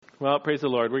Well, praise the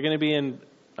Lord. We're going to be in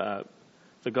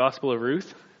the Gospel of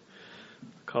Ruth,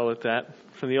 call it that,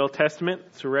 from the Old Testament.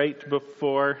 It's right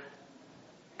before,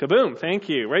 kaboom, thank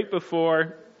you, right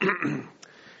before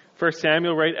 1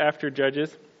 Samuel, right after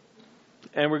Judges.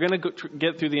 And we're going to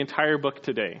get through the entire book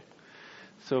today.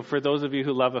 So for those of you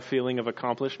who love a feeling of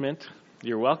accomplishment,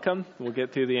 you're welcome. We'll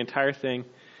get through the entire thing.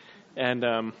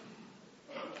 And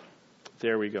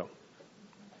there we go.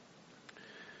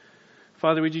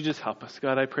 Father, would you just help us?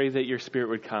 God, I pray that your Spirit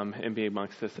would come and be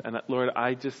amongst us. And Lord,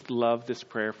 I just love this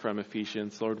prayer from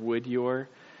Ephesians. Lord, would your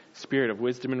Spirit of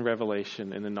wisdom and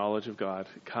revelation and the knowledge of God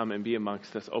come and be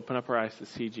amongst us. Open up our eyes to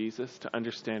see Jesus, to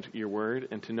understand your word,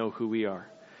 and to know who we are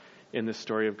in the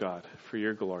story of God for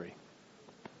your glory.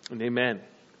 And amen.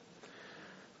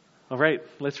 All right,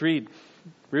 let's read.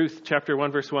 Ruth chapter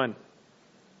 1, verse 1.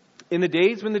 In the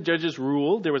days when the judges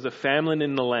ruled, there was a famine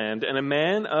in the land, and a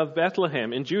man of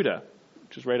Bethlehem in Judah,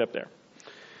 which is right up there,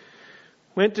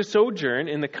 went to sojourn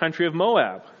in the country of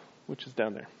Moab, which is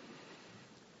down there.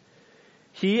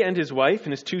 He and his wife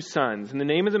and his 2 sons. And the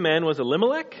name of the man was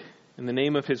Elimelech, and the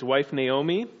name of his wife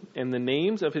Naomi, and the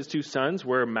names of his 2 sons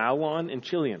were Mahlon and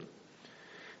Chilion.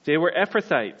 They were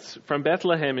Ephrathites from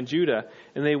Bethlehem in Judah,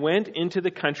 and they went into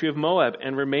the country of Moab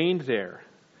and remained there.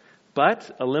 But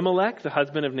Elimelech, the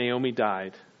husband of Naomi,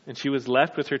 died, and she was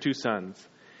left with her 2 sons.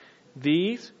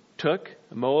 These took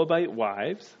Moabite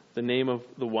wives. The name of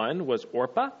the one was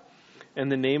Orpah,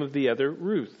 and the name of the other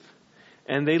Ruth.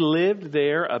 And they lived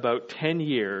there about 10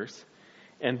 years,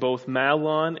 and both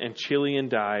Mahlon and Chilion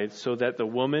died, so that the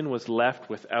woman was left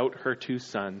without her 2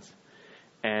 sons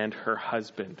and her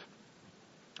husband.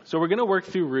 So we're going to work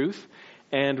through Ruth,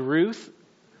 and Ruth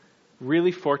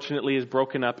really fortunately is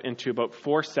broken up into about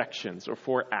 4 sections or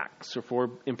 4 acts or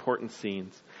 4 important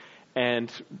scenes.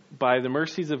 And by the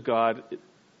mercies of God,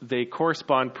 they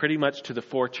correspond pretty much to the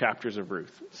 4 chapters of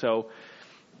Ruth. So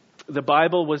the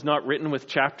Bible was not written with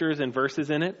chapters and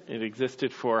verses in it. It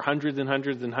existed for hundreds and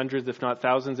hundreds and hundreds, if not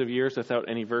thousands of years without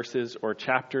any verses or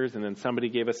chapters. And then somebody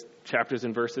gave us chapters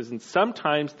and verses. And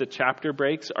sometimes the chapter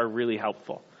breaks are really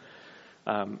helpful.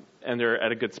 And they're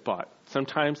at a good spot.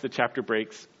 Sometimes the chapter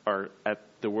breaks are at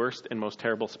the worst and most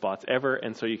terrible spots ever.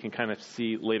 And so you can kind of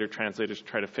see later translators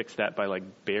try to fix that by like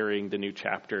burying the new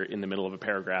chapter in the middle of a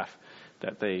paragraph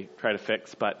that they try to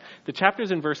fix. But the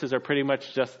chapters and verses are pretty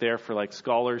much just there for like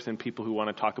scholars and people who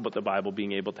want to talk about the Bible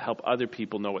being able to help other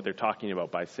people know what they're talking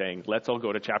about by saying, let's all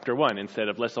go to chapter 1 instead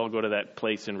of let's all go to that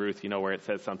place in Ruth, where it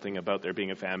says something about there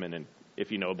being a famine. And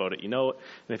if you know about it, you know it.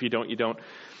 And if you don't, you don't.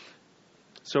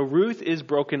 So Ruth is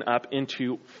broken up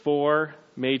into 4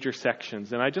 major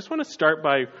sections. And I just want to start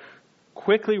by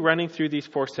quickly running through these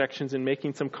 4 sections and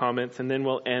making some comments. And then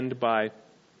we'll end by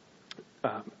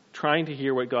trying to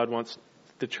hear what God wants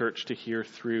the church to hear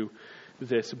through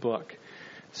this book.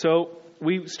 So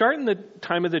we start in the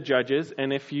time of the Judges.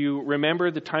 And if you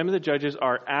remember, the time of the Judges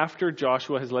are after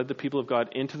Joshua has led the people of God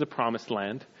into the promised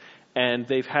land. And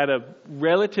they've had a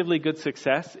relatively good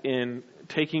success in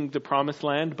taking the promised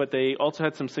land, but they also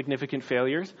had some significant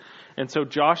failures. And so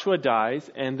Joshua dies,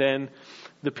 and then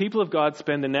the people of God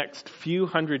spend the next few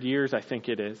hundred years, I think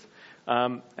it is,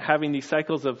 having these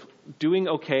cycles of doing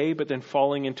okay, but then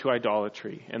falling into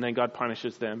idolatry. And then God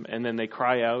punishes them, and then they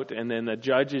cry out, and then the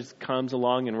judges comes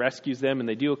along and rescues them, and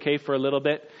they do okay for a little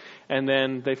bit, and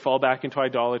then they fall back into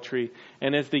idolatry.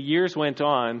 And as the years went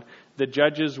on, the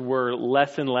judges were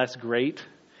less and less great,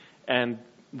 and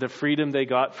the freedom they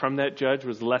got from that judge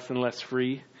was less and less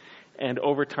free. And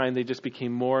over time, they just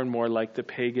became more and more like the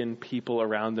pagan people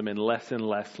around them and less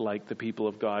like the people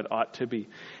of God ought to be.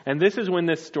 And this is when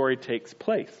this story takes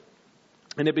place.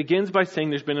 And it begins by saying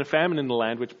there's been a famine in the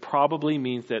land, which probably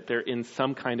means that they're in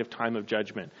some kind of time of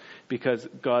judgment. Because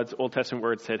God's Old Testament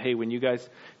word said, hey, when you guys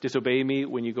disobey me,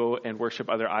 when you go and worship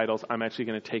other idols, I'm actually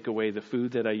going to take away the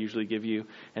food that I usually give you.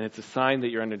 And it's a sign that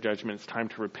you're under judgment. It's time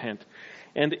to repent.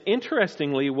 And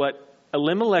interestingly, what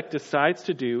Elimelech decides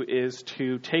to do is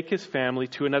to take his family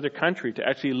to another country, to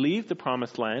actually leave the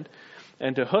promised land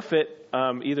and to hoof it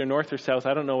either north or south.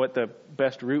 I don't know what the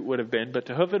best route would have been, but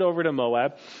to hoof it over to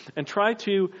Moab and try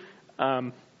to,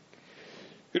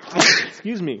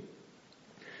 excuse me,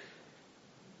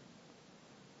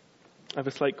 I have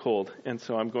a slight cold, and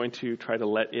so I'm going to try to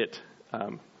let it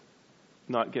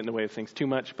not get in the way of things too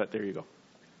much, but there you go.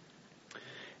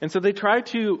 And so they try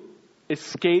to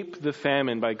escape the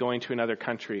famine by going to another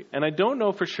country. And I don't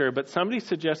know for sure, but somebody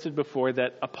suggested before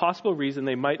that a possible reason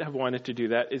they might have wanted to do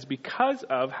that is because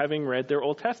of having read their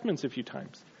Old Testaments a few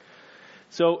times.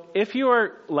 So if you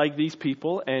are like these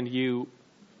people and you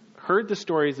heard the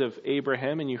stories of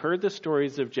Abraham and you heard the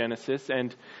stories of Genesis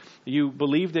and You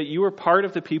believed that you were part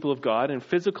of the people of God and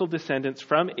physical descendants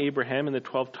from Abraham and the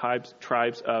 12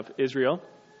 tribes of Israel.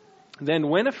 Then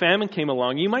when a famine came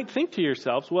along, you might think to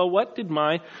yourselves, well, what did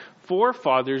my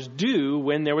forefathers do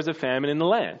when there was a famine in the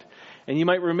land? And you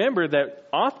might remember that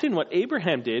often what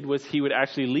Abraham did was he would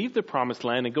actually leave the promised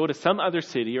land and go to some other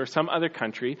city or some other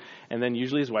country, and then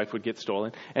usually his wife would get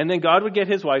stolen. And then God would get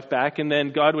his wife back, and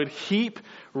then God would heap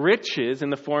riches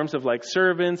in the forms of like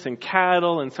servants and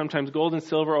cattle and sometimes gold and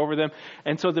silver over them.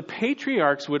 And so the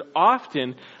patriarchs would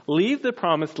often leave the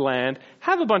promised land,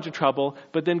 have a bunch of trouble,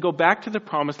 but then go back to the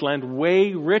promised land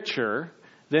way richer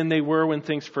than they were when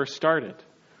things first started.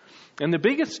 And the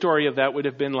biggest story of that would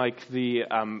have been like the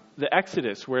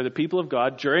Exodus, where the people of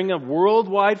God, during a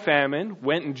worldwide famine,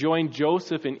 went and joined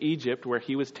Joseph in Egypt, where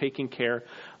he was taking care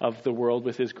of the world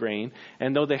with his grain.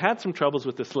 And though they had some troubles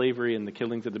with the slavery and the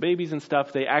killings of the babies and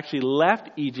stuff, they actually left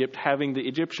Egypt, having the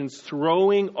Egyptians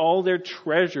throwing all their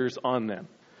treasures on them.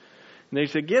 And they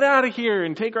said, get out of here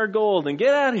and take our gold, and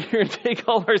get out of here and take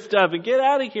all our stuff, and get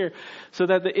out of here. So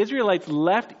that the Israelites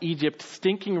left Egypt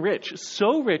stinking rich.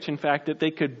 So rich, in fact, that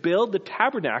they could build the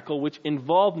tabernacle, which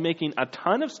involved making a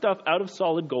ton of stuff out of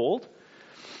solid gold.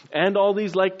 And all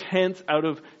these like tents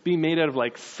being made out of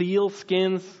like seal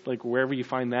skins, like wherever you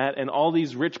find that, and all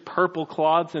these rich purple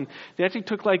cloths. And they actually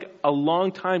took like a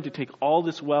long time to take all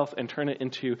this wealth and turn it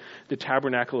into the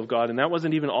tabernacle of God. And that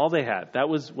wasn't even all they had. That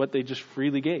was what they just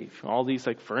freely gave. All these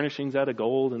like furnishings out of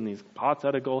gold and these pots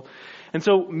out of gold. And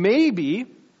so maybe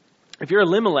if you're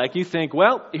Elimelech, you think,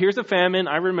 well, here's a famine.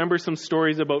 I remember some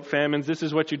stories about famines. This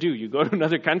is what you do. You go to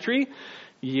another country,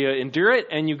 you endure it,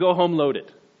 and you go home loaded.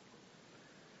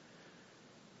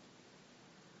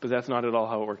 But that's not at all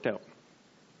how it worked out.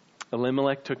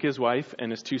 Elimelech took his wife and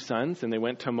his 2 sons, and they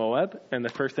went to Moab, and the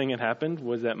first thing that happened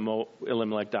was that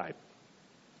Elimelech died.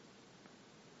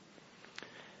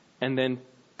 And then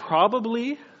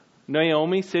probably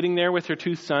Naomi, sitting there with her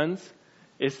 2 sons,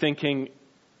 is thinking,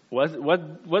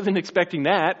 wasn't expecting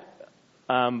that.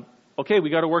 Okay,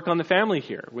 we got to work on the family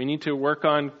here. We need to work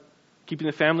on keeping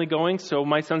the family going, so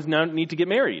my sons now need to get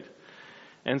married.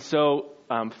 And so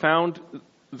found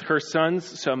her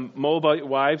sons some Moabite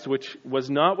wives, which was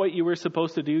not what you were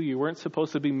supposed to do. You weren't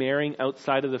supposed to be marrying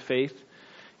outside of the faith.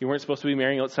 You weren't supposed to be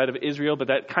marrying outside of Israel, but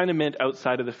that kind of meant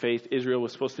outside of the faith. Israel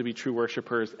was supposed to be true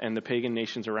worshipers, and the pagan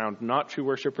nations around not true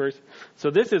worshipers.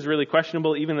 So this is really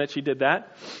questionable, even that she did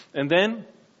that. And then,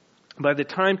 by the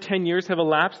time 10 years have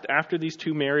elapsed after these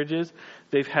 2 marriages,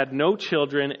 they've had no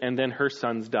children, and then her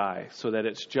sons die. So that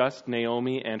it's just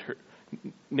Naomi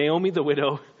the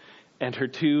widow, and her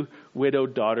 2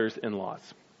 widowed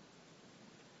daughters-in-laws.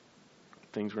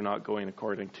 Things were not going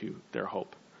according to their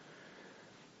hope.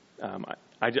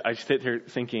 I sit here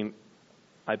thinking,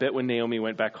 I bet when Naomi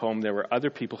went back home, there were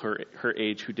other people her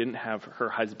age who didn't have her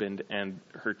husband, and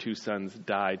her 2 sons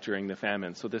died during the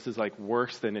famine. So this is like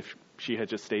worse than if she had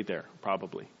just stayed there,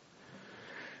 probably.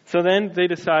 So then they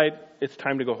decide it's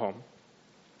time to go home.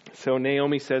 So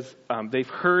Naomi says they've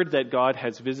heard that God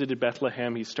has visited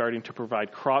Bethlehem. He's starting to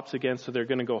provide crops again, so they're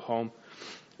going to go home.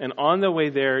 And on the way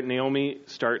there, Naomi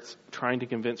starts trying to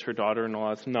convince her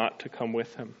daughter-in-laws not to come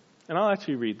with him. And I'll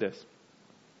actually read this.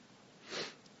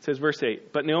 It says, verse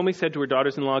 8, But Naomi said to her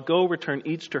daughters-in-law, Go, return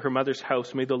each to her mother's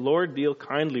house. May the Lord deal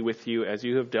kindly with you as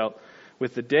you have dealt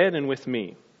with the dead and with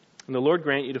me. And the Lord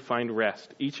grant you to find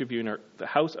rest, each of you in the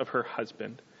house of her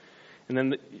husband. And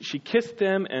then she kissed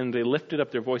them, and they lifted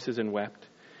up their voices and wept.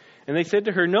 And they said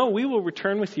to her, No, we will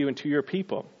return with you and to your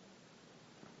people.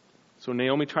 So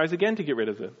Naomi tries again to get rid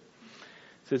of them.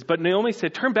 It says, But Naomi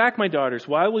said, Turn back, my daughters.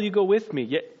 Why will you go with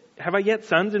me? Have I yet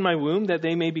sons in my womb that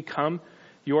they may become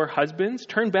your husbands?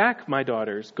 Turn back, my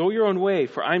daughters. Go your own way,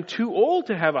 for I'm too old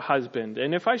to have a husband.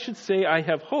 And if I should say I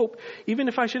have hope, even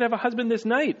if I should have a husband this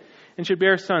night and should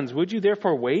bear sons, would you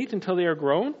therefore wait until they are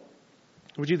grown?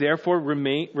 Would you therefore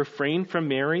refrain from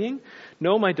marrying?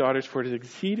 No, my daughters, for it is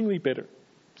exceedingly bitter,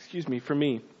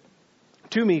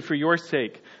 to me for your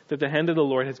sake, that the hand of the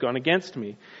Lord has gone against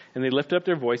me. And they lifted up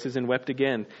their voices and wept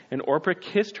again. And Orpah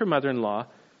kissed her mother-in-law,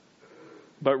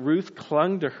 but Ruth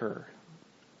clung to her.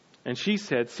 And she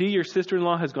said, See, your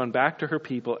sister-in-law has gone back to her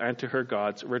people and to her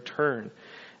gods. Return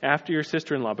after your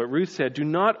sister-in-law. But Ruth said, Do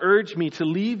not urge me to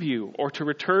leave you or to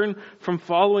return from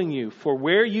following you. For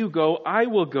where you go, I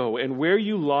will go, and where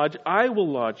you lodge, I will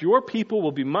lodge. Your people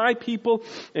will be my people,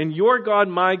 and your God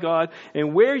my God.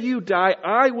 And where you die,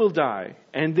 I will die,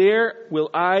 and there will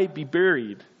I be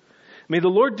buried. May the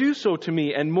Lord do so to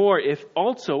me, and more, if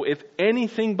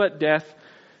anything but death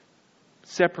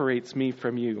separates me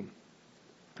from you.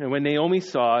 And when Naomi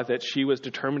saw that she was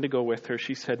determined to go with her,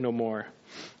 she said no more.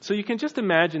 So you can just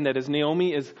imagine that as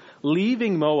Naomi is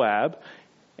leaving Moab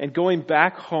and going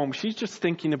back home, she's just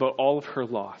thinking about all of her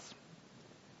loss.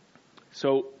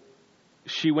 So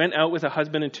she went out with a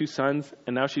husband and 2 sons,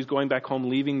 and now she's going back home,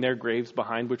 leaving their graves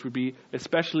behind, which would be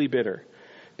especially bitter.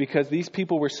 Because these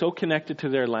people were so connected to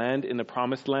their land in the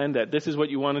promised land that this is what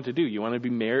you wanted to do. You want to be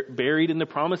buried in the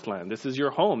promised land. This is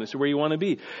your home. This is where you want to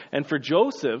be. And for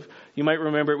Joseph, you might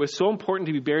remember, it was so important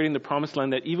to be buried in the promised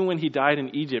land that even when he died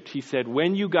in Egypt, he said,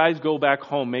 when you guys go back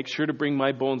home, make sure to bring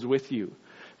my bones with you,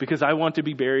 because I want to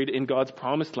be buried in God's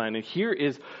promised land. And here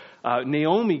is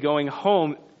Naomi going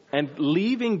home and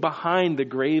leaving behind the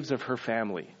graves of her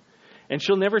family. And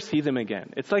she'll never see them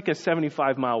again. It's like a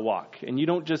 75-mile walk. And you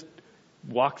don't just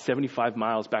walk 75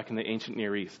 miles back in the ancient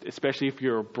Near East, especially if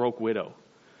you're a broke widow.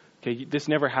 Okay, this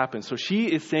never happens. So she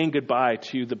is saying goodbye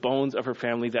to the bones of her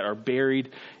family that are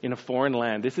buried in a foreign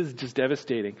land. This is just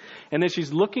devastating. And then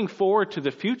she's looking forward to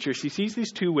the future. She sees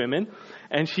these 2 women,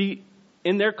 and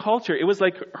in their culture, it was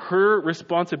like her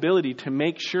responsibility to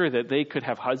make sure that they could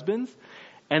have husbands,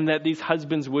 and that these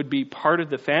husbands would be part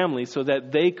of the family so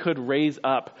that they could raise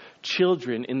up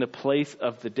children in the place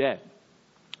of the dead.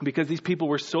 Because these people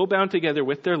were so bound together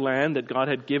with their land that God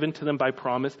had given to them by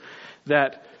promise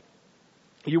that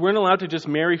you weren't allowed to just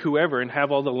marry whoever and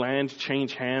have all the land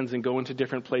change hands and go into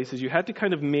different places. You had to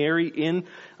kind of marry in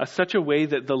such a way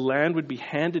that the land would be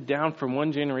handed down from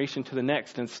one generation to the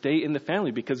next and stay in the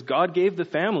family, because God gave the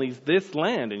families this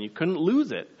land and you couldn't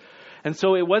lose it. And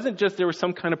so it wasn't just there were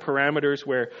some kind of parameters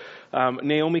where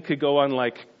Naomi could go on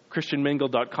like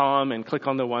christianmingle.com and click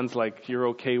on the ones like you're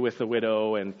okay with a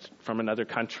widow and from another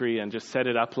country and just set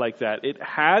it up like that. It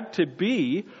had to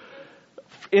be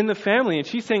in the family. And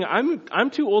she's saying, I'm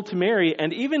too old to marry.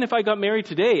 And even if I got married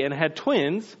today and had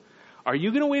twins, are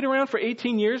you going to wait around for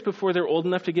 18 years before they're old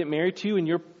enough to get married to you and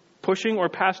you're pushing or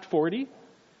past 40?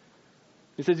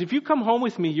 He says, if you come home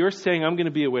with me, you're saying I'm going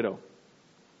to be a widow.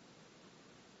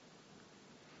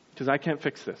 Because I can't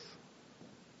fix this.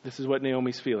 This is what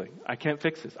Naomi's feeling. I can't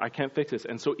fix this. I can't fix this.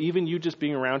 And so even you just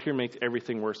being around here makes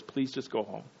everything worse. Please just go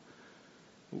home.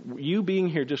 You being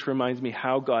here just reminds me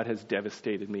how God has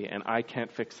devastated me, and I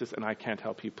can't fix this and I can't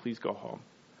help you. Please go home.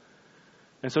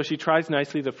 And so she tries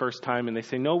nicely the first time, and they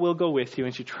say, no, we'll go with you.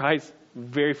 And she tries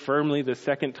very firmly the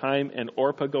second time, and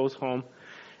Orpah goes home.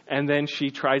 And then she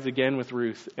tries again with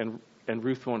Ruth, and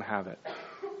Ruth won't have it.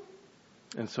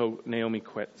 And so Naomi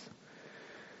quits.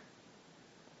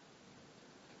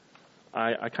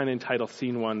 I kind of entitle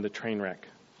Scene 1, The Train Wreck.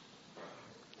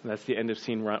 And that's the end of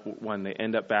Scene 1. They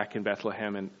end up back in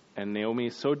Bethlehem, and Naomi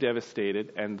is so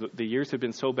devastated, and the years have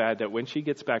been so bad that when she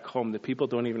gets back home, the people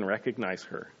don't even recognize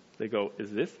her. They go,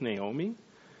 is this Naomi?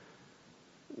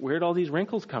 Where'd all these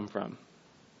wrinkles come from?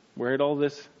 Where'd all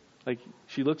this,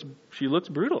 she looks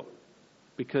brutal,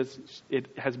 because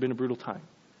it has been a brutal time.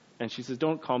 And she says,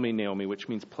 don't call me Naomi, which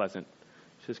means pleasant.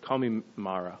 She says, call me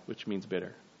Mara, which means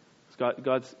bitter.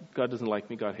 God doesn't like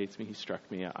me. God hates me. He struck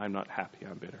me. I'm not happy.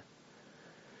 I'm bitter.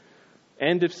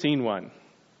 End of Scene 1.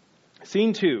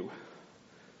 Scene 2.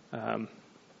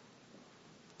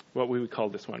 What we would call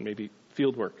this one, maybe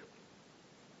field work.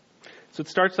 So it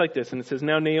starts like this, and it says,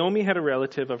 now Naomi had a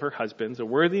relative of her husband's, a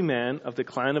worthy man of the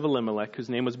clan of Elimelech, whose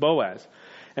name was Boaz.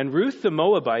 And Ruth the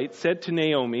Moabite said to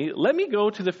Naomi, let me go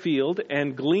to the field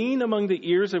and glean among the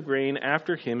ears of grain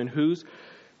after him, in whose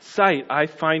sight I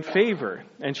find favor.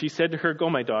 And she said to her,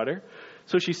 go, my daughter.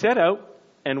 So she set out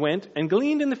and went and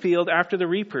gleaned in the field after the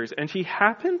reapers. And she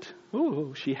happened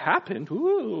to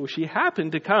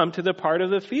come to the part of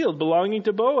the field belonging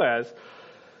to Boaz,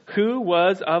 who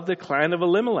was of the clan of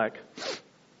Elimelech.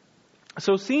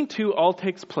 So Scene 2 all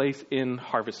takes place in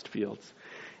harvest fields.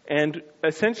 And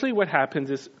essentially what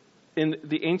happens is, in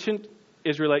the ancient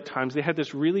Israelite times, they had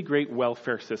this really great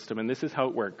welfare system, and this is how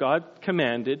it worked. God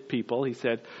commanded people, he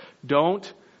said,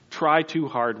 don't try too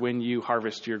hard when you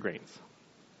harvest your grains.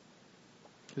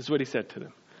 This is what he said to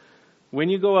them. When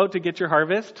you go out to get your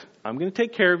harvest, I'm going to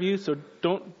take care of you, so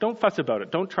don't fuss about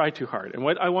it. Don't try too hard. And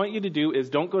what I want you to do is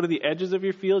don't go to the edges of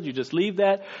your field. You just leave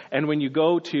that. And when you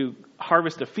go to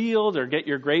harvest a field or get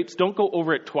your grapes, don't go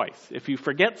over it twice. If you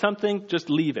forget something,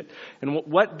 just leave it. And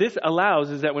what this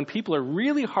allows is that when people are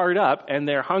really hard up and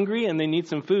they're hungry and they need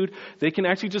some food, they can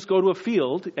actually just go to a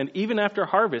field, and even after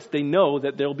harvest, they know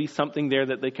that there'll be something there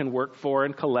that they can work for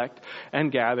and collect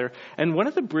and gather. And one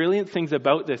of the brilliant things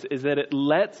about this is that it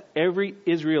lets every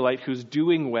Israelite who's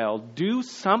doing well do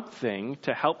something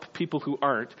to help people who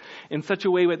aren't, in such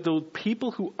a way that the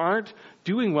people who aren't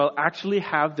doing well actually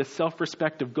have the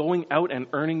self-respect of going out and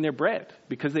earning their bread,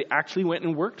 because they actually went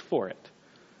and worked for it.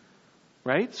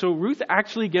 right? So Ruth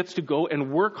actually gets to go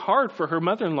and work hard for her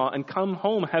mother-in-law and come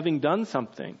home having done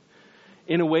something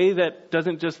in a way that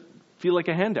doesn't just feel like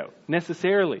a handout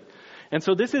necessarily. And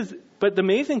so but the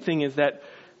amazing thing is that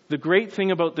the great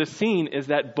thing about this scene is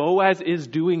that Boaz is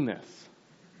doing this.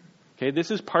 Okay,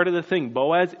 this is part of the thing.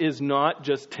 Boaz is not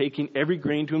just taking every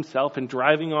grain to himself and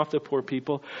driving off the poor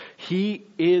people. He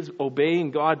is obeying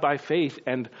God by faith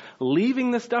and leaving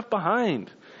the stuff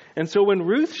behind. And so when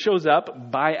Ruth shows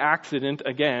up by accident,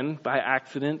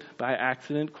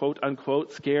 quote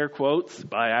unquote, scare quotes,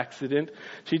 by accident,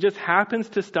 she just happens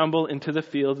to stumble into the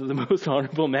fields of the most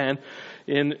honorable man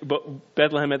in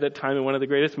Bethlehem at that time and one of the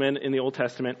greatest men in the Old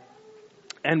Testament.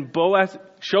 And Boaz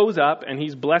shows up and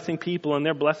he's blessing people and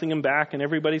they're blessing him back and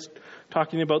everybody's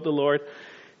talking about the Lord.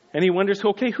 And he wonders,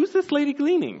 okay, who's this lady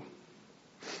gleaning?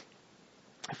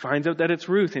 He finds out that it's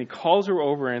Ruth and he calls her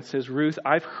over and says, Ruth,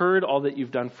 I've heard all that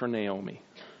you've done for Naomi.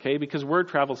 Okay, because word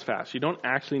travels fast. You don't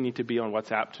actually need to be on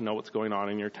WhatsApp to know what's going on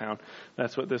in your town.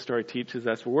 That's what this story teaches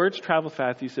us. Words travel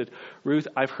fast. He said, Ruth,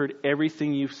 I've heard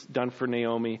everything you've done for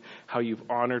Naomi, how you've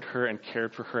honored her and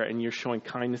cared for her, and you're showing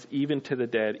kindness even to the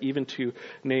dead, even to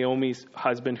Naomi's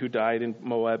husband who died in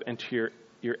Moab, and to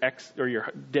your ex or your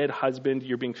dead husband.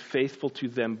 You're being faithful to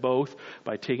them both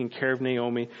by taking care of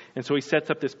Naomi. And so he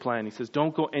sets up this plan. He says,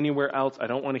 don't go anywhere else. I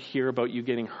don't want to hear about you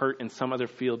getting hurt in some other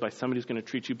field by somebody who's going to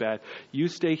treat you bad. You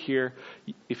stay here.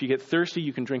 If you get thirsty,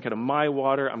 you can drink out of my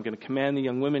water. I'm going to command the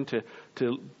young women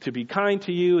to be kind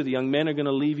to you. The young men are going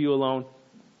to leave you alone.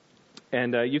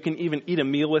 And you can even eat a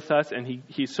meal with us. And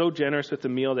he's so generous with the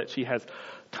meal that she has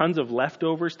tons of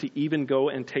leftovers to even go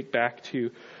and take back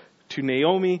to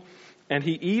Naomi. And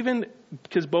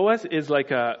because Boaz is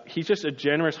he's just a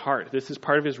generous heart. This is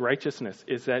part of his righteousness,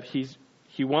 is that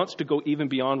he wants to go even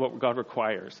beyond what God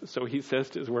requires. So he says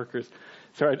to his workers,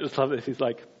 I just love this. He's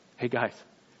like, hey guys,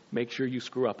 make sure you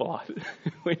screw up a lot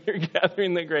when you're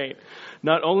gathering the grain.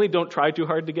 Not only don't try too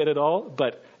hard to get it all,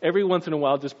 but every once in a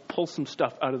while just pull some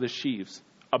stuff out of the sheaves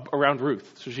around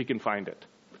Ruth so she can find it.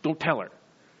 Don't tell her.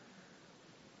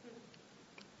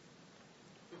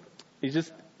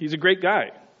 He's a great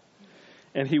guy.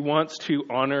 And he wants to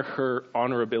honor her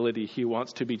honorability. He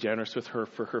wants to be generous with her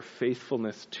for her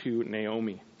faithfulness to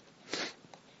Naomi.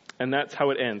 And that's how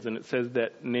it ends. And it says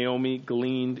that Naomi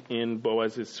gleaned in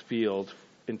Boaz's field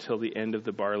until the end of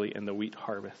the barley and the wheat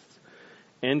harvests.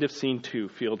 End of scene 2,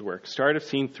 field work. Start of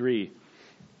scene 3,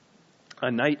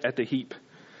 a night at the heap.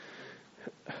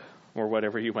 Or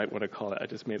whatever you might want to call it. I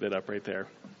just made that up right there.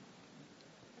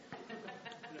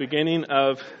 Beginning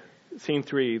of Scene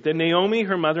 3. Then Naomi,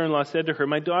 her mother-in-law, said to her,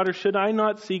 my daughter, should I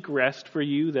not seek rest for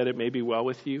you, that it may be well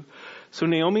with you? So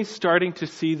Naomi's starting to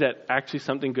see that actually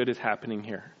something good is happening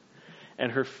here.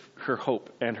 And her hope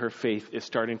and her faith is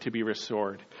starting to be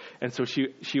restored. And so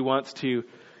she wants to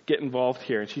get involved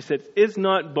here. And she said, is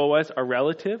not Boaz a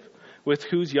relative with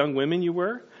whose young women you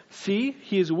were? See,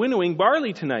 he is winnowing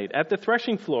barley tonight at the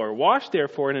threshing floor. Wash,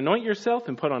 therefore, and anoint yourself,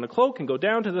 and put on a cloak, and go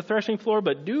down to the threshing floor.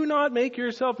 But do not make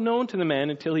yourself known to the man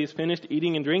until he has finished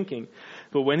eating and drinking.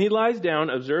 But when he lies down,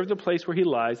 observe the place where he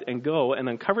lies, and go and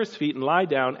uncover his feet and lie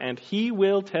down, and he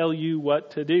will tell you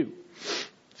what to do.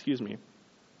 Excuse me.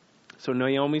 So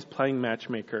Naomi's playing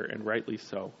matchmaker, and rightly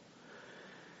so.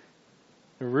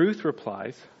 Ruth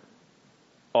replies,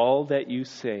 all that you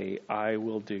say I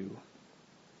will do.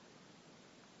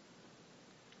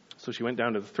 So she went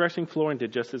down to the threshing floor and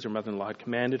did just as her mother-in-law had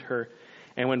commanded her.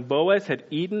 And when Boaz had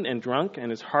eaten and drunk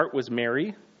and his heart was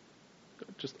merry,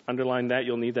 just underline that,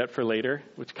 you'll need that for later,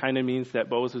 which kind of means that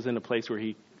Boaz was in a place where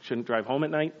he shouldn't drive home at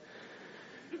night.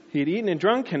 He had eaten and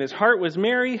drunk and his heart was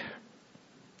merry.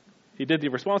 He did the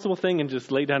responsible thing and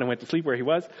just laid down and went to sleep where he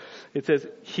was. It says,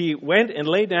 he went and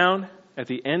lay down at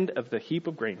the end of the heap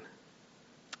of grain.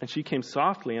 And she came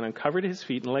softly and uncovered his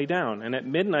feet and lay down. And at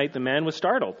midnight the man was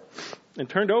startled and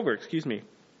turned over,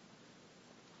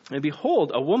 And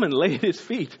behold, a woman lay at his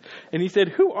feet. And he said,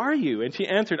 who are you? And she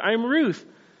answered, I am Ruth,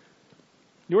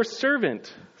 your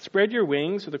servant. Spread your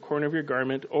wings with the corner of your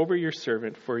garment over your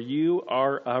servant, for you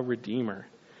are a redeemer.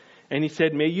 And he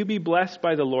said, may you be blessed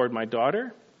by the Lord, my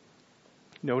daughter.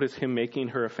 Notice him making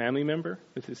her a family member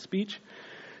with his speech.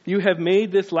 You have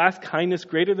made this last kindness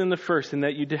greater than the first, in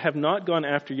that you have not gone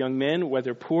after young men,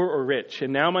 whether poor or rich.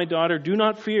 And now, my daughter, do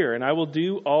not fear, and I will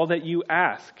do all that you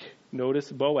ask.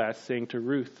 Notice Boaz saying to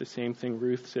Ruth the same thing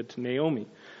Ruth said to Naomi.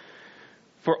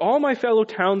 For all my fellow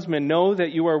townsmen know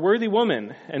that you are a worthy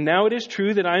woman, and now it is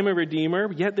true that I am a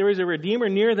redeemer, yet there is a redeemer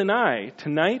nearer than I.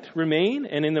 Tonight remain,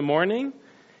 and in the morning,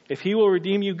 if he will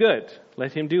redeem you, good,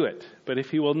 let him do it. But if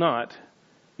he will not,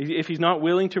 if he's not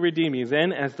willing to redeem you,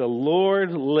 then as the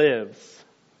Lord lives.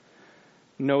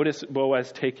 Notice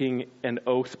Boaz taking an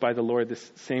oath by the Lord the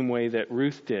same way that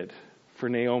Ruth did for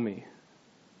Naomi.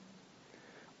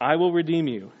 I will redeem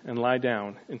you and lie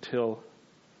down till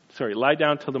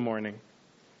the morning.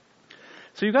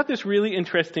 So you've got this really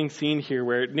interesting scene here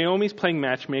where Naomi's playing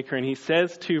matchmaker, and he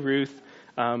says to Ruth,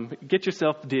 get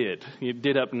yourself you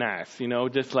did up nice,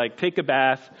 just like take a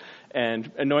bath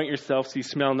and anoint yourself so you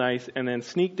smell nice, and then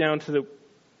sneak down to the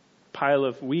pile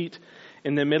of wheat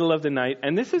in the middle of the night.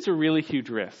 And this is a really huge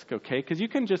risk, okay? Because you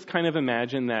can just kind of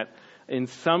imagine that in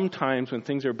some times when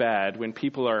things are bad, when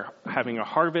people are having a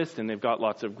harvest and they've got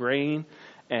lots of grain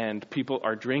and people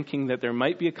are drinking, that there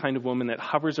might be a kind of woman that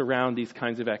hovers around these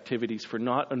kinds of activities for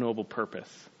not a noble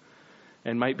purpose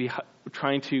and might be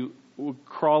trying to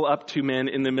crawl up to men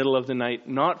in the middle of the night,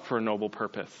 not for a noble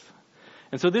purpose.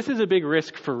 And so this is a big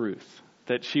risk for Ruth,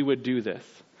 that she would do this.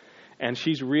 And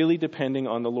she's really depending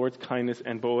on the Lord's kindness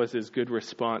and Boaz's good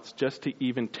response just to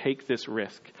even take this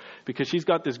risk. Because she's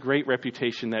got this great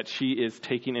reputation that she is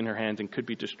taking in her hands and could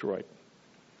be destroyed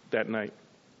that night.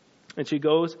 And she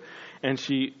goes and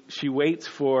she waits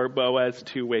for Boaz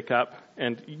to wake up.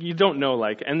 And you don't know,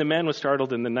 and the man was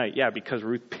startled in the night. Yeah, because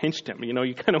Ruth pinched him.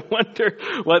 You kind of wonder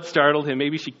what startled him.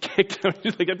 Maybe she kicked him.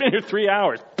 She's like, I've been here 3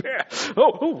 hours.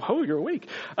 Oh, you're awake.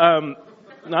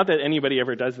 Not that anybody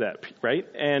ever does that, right?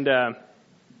 And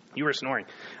you were snoring.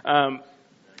 And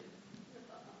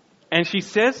she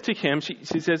says to him,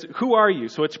 she says, who are you?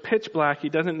 So it's pitch black. He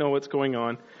doesn't know what's going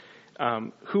on.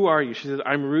 Who are you? She says,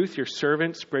 I'm Ruth, your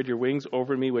servant. Spread your wings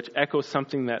over me, which echoes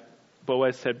something that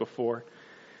Boaz said before.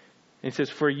 And he says,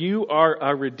 for you are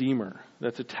a redeemer.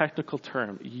 That's a technical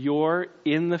term. You're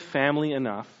in the family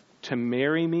enough to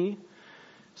marry me,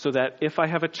 so that if I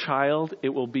have a child, it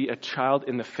will be a child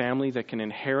in the family that can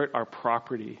inherit our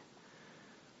property.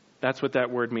 That's what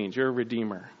that word means. You're a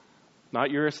redeemer.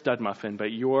 Not you're a stud muffin,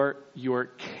 but you're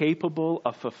capable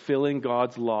of fulfilling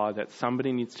God's law that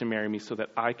somebody needs to marry me so that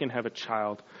I can have a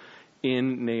child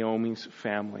in Naomi's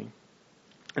family.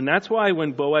 And that's why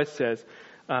when Boaz says,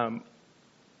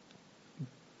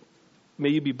 may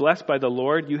you be blessed by the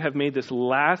Lord, you have made this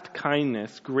last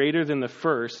kindness greater than the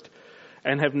first,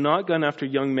 and have not gone after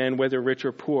young men, whether rich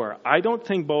or poor. I don't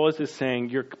think Boaz is saying,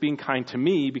 you're being kind to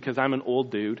me because I'm an old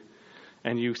dude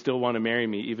and you still want to marry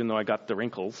me even though I got the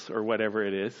wrinkles or whatever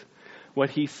it is.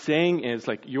 What he's saying is,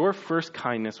 your first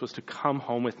kindness was to come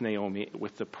home with Naomi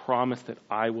with the promise that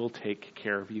I will take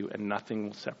care of you and nothing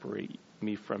will separate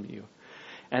me from you.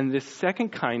 And this second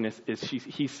kindness is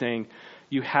he's saying,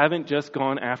 you haven't just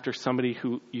gone after somebody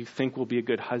who you think will be a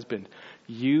good husband.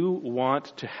 You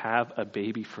want to have a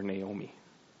baby for Naomi.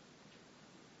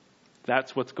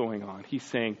 That's what's going on. He's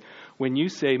saying, when you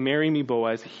say, marry me,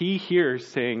 Boaz, he hears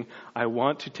saying, I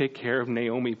want to take care of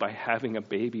Naomi by having a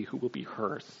baby who will be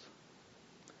hers,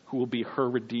 who will be her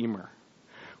redeemer,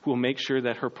 who will make sure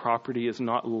that her property is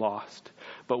not lost,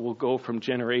 but will go from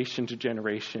generation to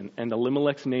generation. And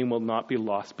Elimelech's name will not be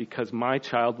lost because my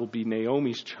child will be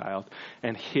Naomi's child,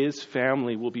 and his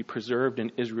family will be preserved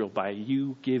in Israel by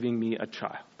you giving me a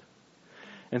child.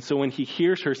 And so when he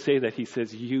hears her say that, he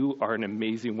says, you are an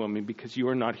amazing woman because you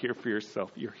are not here for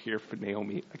yourself. You're here for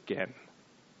Naomi again.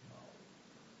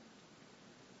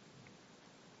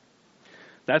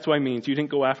 That's what it means. You didn't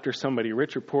go after somebody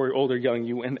rich or poor, old or young.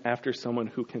 You went after someone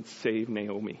who can save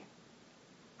Naomi.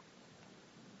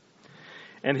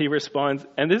 And he responds,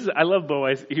 and this is, I love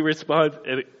Boaz. He responds,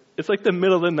 it's like the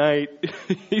middle of the night.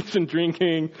 He's been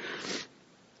drinking.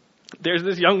 There's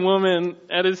this young woman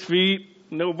at his feet.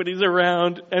 Nobody's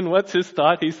around. And what's his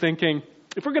thought? He's thinking,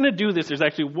 if we're going to do this, there's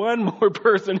actually one more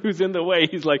person who's in the way.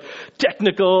 He's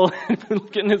technical,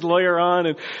 getting his lawyer on,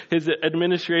 and his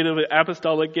administrative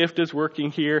apostolic gift is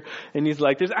working here. And he's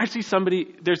there's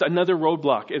actually there's another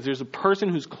roadblock. There's a person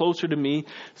who's closer to me,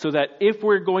 so that if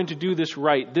we're going to do this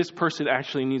right, this person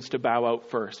actually needs to bow out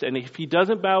first. And if he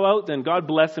doesn't bow out, then God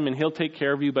bless him and he'll take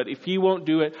care of you. But if he won't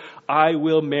do it, I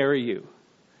will marry you.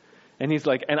 And he's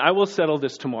and I will settle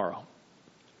this tomorrow.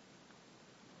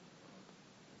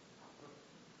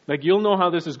 You'll know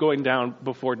how this is going down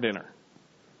before dinner.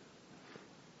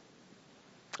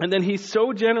 And then he's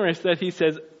so generous that he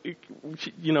says,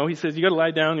 you got to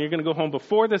lie down and you're going to go home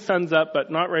before the sun's up, but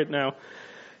not right now.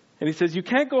 And he says, you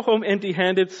can't go home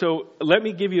empty-handed, so let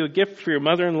me give you a gift for your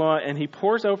mother-in-law. And he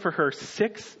pours out for her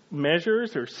 6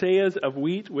 measures or seahs of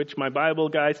wheat, which my Bible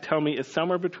guys tell me is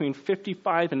somewhere between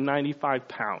 55 and 95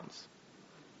 pounds.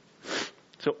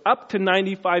 So up to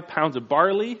 95 pounds of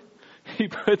barley, he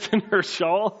puts in her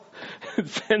shawl and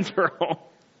sends her home.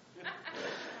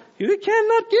 He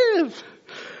cannot give.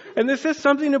 And this is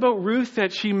something about Ruth,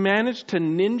 that she managed to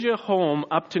ninja home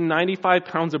up to 95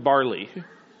 pounds of barley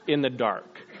in the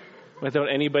dark. without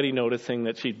anybody noticing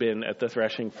that she'd been at the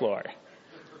threshing floor.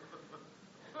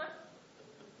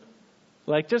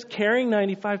 Like, just carrying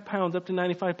 95 pounds, up to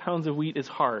 95 pounds of wheat is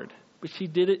hard. But she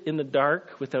did it in the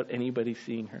dark without anybody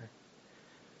seeing her.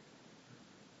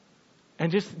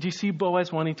 And just, do you see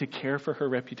Boaz wanting to care for her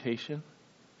reputation?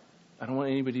 I don't want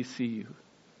anybody to see you.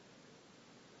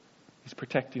 He's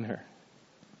protecting her.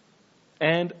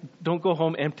 And don't go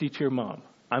home empty to your mom.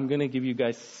 I'm going to give you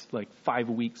guys like 5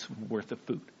 weeks worth of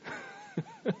food.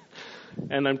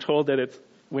 And I'm told that it's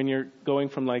when you're going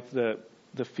from like the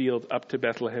field up to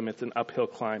Bethlehem, it's an uphill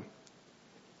climb.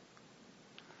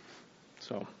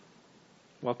 So,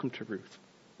 welcome to Ruth.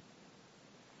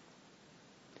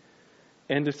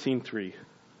 End of scene 3.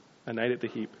 A night at the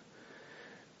heap.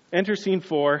 Enter scene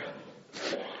 4.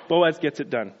 Boaz gets it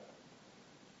done.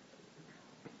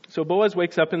 So Boaz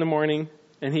wakes up in the morning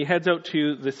and he heads out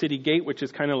to the city gate, which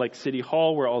is kind of like city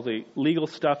hall where all the legal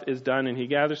stuff is done, and he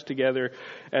gathers together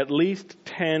at least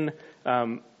 10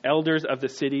 elders of the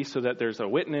city so that there's a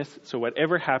witness. So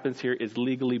whatever happens here is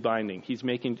legally binding. He's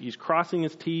crossing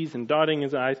his T's and dotting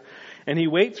his I's, and he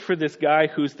waits for this guy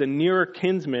who's the nearer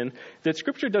kinsman that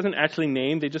Scripture doesn't actually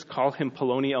name. They just call him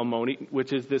Poloni Almoni,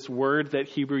 which is this word that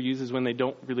Hebrew uses when they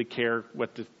don't really care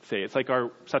what to say. It's like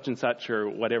our such and such or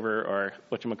whatever, or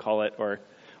whatchamacallit, or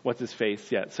what's his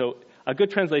face. Yeah. So a good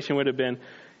translation would have been,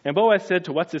 and Boaz said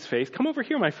to what's his face, "Come over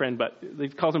here, my friend." But he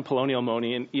calls him Poloni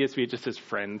Almoni, and ESV it just says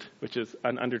friend, which is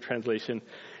an under translation.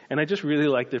 And I just really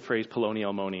like the phrase Poloni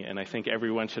Almoni, and I think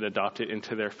everyone should adopt it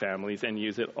into their families and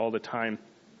use it all the time.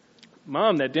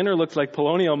 Mom, that dinner looks like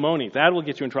Poloni Almoni. That will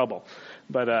get you in trouble.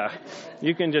 But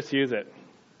you can just use it.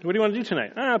 What do you want to do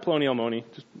tonight? Poloni Almoni.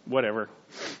 Just whatever.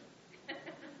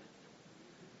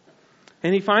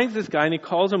 And he finds this guy and he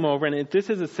calls him over, and this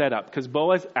is a setup because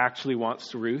Boaz actually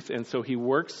wants Ruth, and so he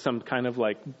works some kind of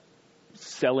like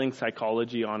selling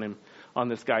psychology on him, on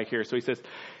this guy here. So he says,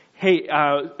 "Hey,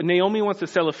 Naomi wants to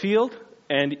sell a field,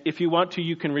 and if you want to,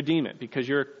 you can redeem it because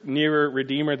you're a nearer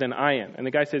redeemer than I am." And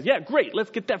the guy says, "Yeah, great, let's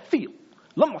get that field.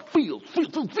 Love my fields,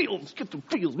 fields, get some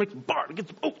fields, make some barn, get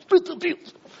some oats, get some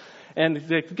fields." And he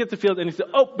says, "Get the field," and he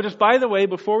said, "Oh, but just by the way,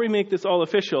 before we make this all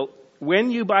official,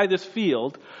 when you buy this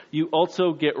field, you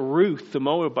also get Ruth, the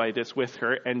Moabitess, with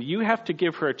her, and you have to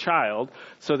give her a child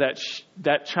so that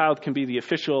that child can be the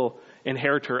official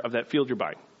inheritor of that field you're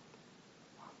buying."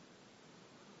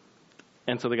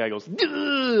 And so the guy goes,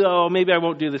 "Oh, maybe I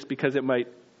won't do this because it might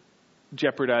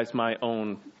jeopardize my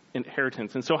own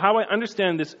inheritance." And so how I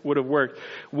understand this would have worked,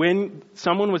 when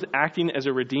someone was acting as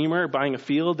a redeemer, buying a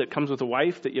field that comes with a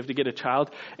wife, that you have to get a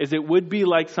child, is it would be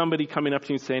like somebody coming up to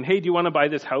you and saying, "Hey, do you want to buy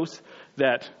this house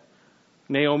that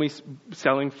Naomi's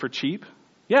selling for cheap?"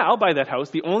 "Yeah, I'll buy that house.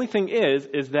 The only thing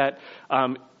is that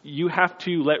you have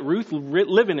to let Ruth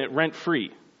live in it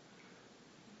rent-free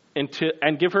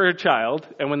and give her a child,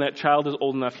 and when that child is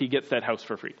old enough, he gets that house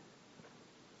for free.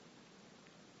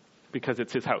 Because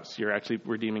it's his house. You're actually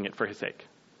redeeming it for his sake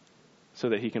so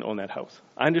that he can own that house."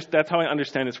 That's how I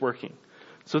understand it's working.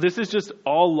 So this is just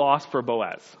all loss for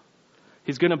Boaz.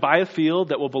 He's going to buy a field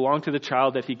that will belong to the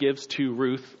child that he gives to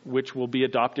Ruth, which will be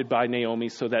adopted by Naomi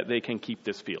so that they can keep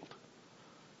this field.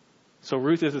 So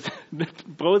Boaz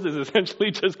is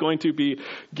essentially just going to be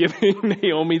giving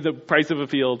Naomi the price of a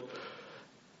field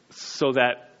so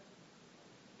that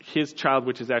his child,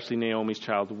 which is actually Naomi's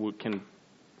child, can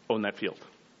own that field.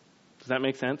 Does that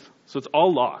make sense? So it's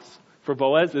all loss. For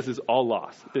Boaz, this is all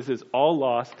loss. This is all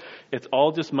loss. It's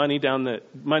all just money,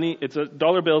 it's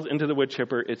dollar bills into the wood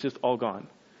chipper. It's just all gone.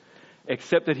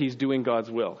 Except that he's doing God's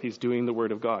will. He's doing the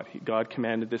word of God. God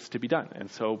commanded this to be done.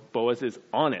 And so Boaz is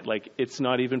on it. Like, it's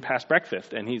not even past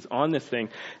breakfast. And he's on this thing.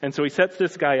 And so he sets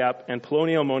this guy up, and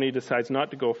Poloni Almoni decides not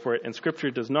to go for it. And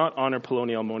Scripture does not honor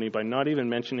Poloni Almoni by not even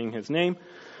mentioning his name.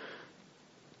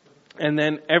 And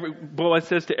then Boaz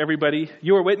says to everybody,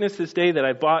 "You are witness this day that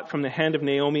I bought from the hand of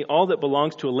Naomi all that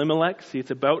belongs to Elimelech." See,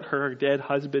 it's about her dead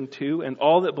husband too. "And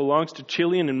all that belongs to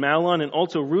Chilion and Mahlon, and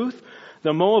also Ruth,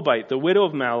 the Moabite, the widow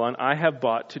of Mahlon, I have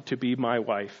bought to be my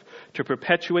wife, to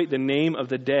perpetuate the name of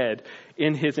the dead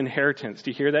in his inheritance."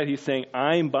 Do you hear that? He's saying,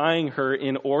 I'm buying her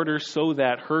in order so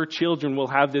that her children will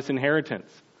have this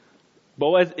inheritance.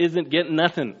 Boaz isn't getting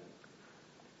nothing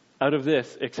out of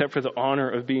this except for the honor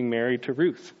of being married to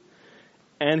Ruth.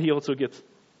 And he also gets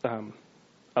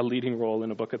a leading role in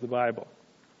a book of the Bible.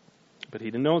 But he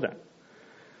didn't know that.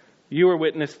 "You are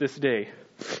witness this day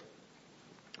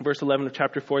Verse 11 of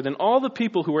chapter 4, then all the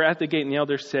people who were at the gate and the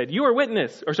elders said, we are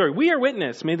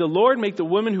witness. May the Lord make the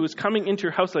woman who is coming into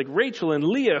your house like Rachel and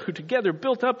Leah, who together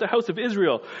built up the house of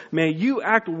Israel. May you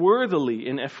act worthily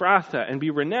in Ephrathah and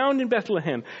be renowned in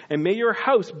Bethlehem. And may your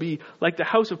house be like the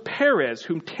house of Perez,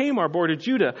 whom Tamar bore to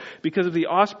Judah, because of the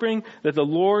offspring that the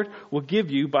Lord will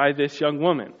give you by this young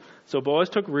woman. So Boaz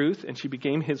took Ruth, and she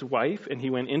became his wife, and he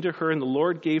went into her, and the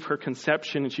Lord gave her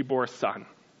conception, and she bore a son.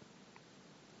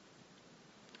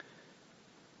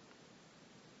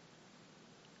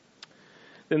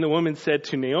 Then the woman said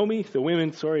to Naomi,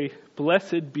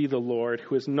 blessed be the Lord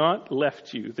who has not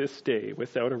left you this day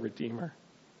without a redeemer.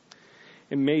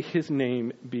 And may his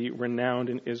name be renowned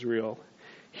in Israel.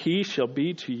 He shall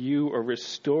be to you a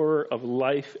restorer of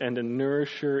life and a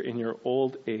nourisher in your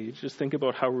old age. Just think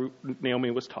about how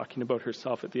Naomi was talking about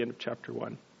herself at the end of chapter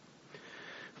 1.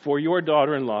 For your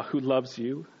daughter-in-law who loves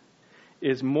you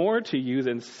is more to you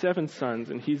than 7 sons,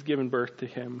 and he's given birth to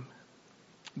him.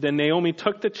 Then Naomi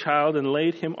took the child and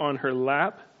laid him on her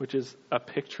lap, which is a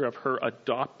picture of her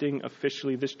adopting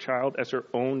officially this child as her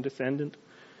own descendant,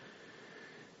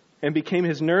 and became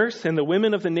his nurse. And the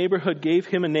women of the neighborhood gave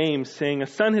him a name, saying, a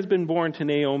son has been born to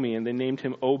Naomi, and they named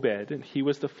him Obed, and he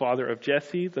was the father of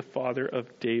Jesse, the father of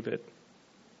David.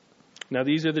 Now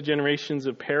these are the generations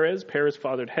of Perez. Perez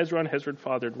fathered Hezron. Hezron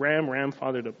fathered Ram. Ram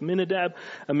fathered Amminadab.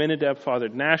 Amminadab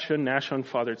fathered Nahshon. Nahshon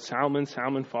fathered Salmon.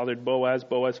 Salmon fathered Boaz.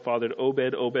 Boaz fathered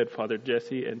Obed. Obed fathered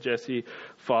Jesse. And Jesse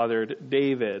fathered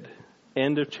David.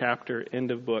 End of chapter,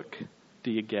 end of book.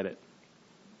 Do you get it?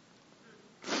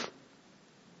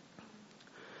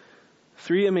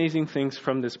 3 amazing things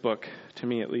from this book, to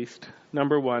me at least.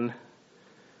 Number 1,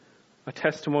 a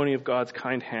testimony of God's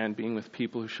kind hand being with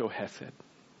people who show hesed.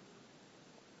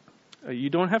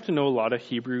 You don't have to know a lot of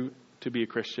Hebrew to be a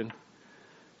Christian.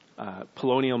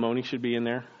 Poloni Almoni should be in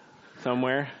there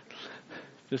somewhere,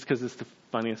 just because it's the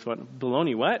funniest one.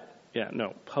 Baloney, what? Yeah,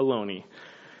 no, Poloni.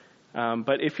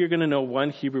 But if you're going to know one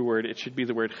Hebrew word, it should be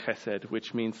the word chesed,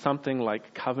 which means something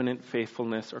like covenant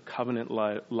faithfulness or covenant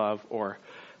love or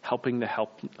helping the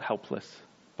helpless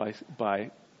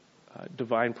by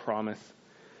divine promise.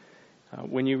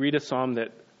 When you read a psalm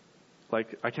that,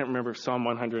 like, I can't remember, Psalm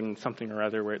 100 and something or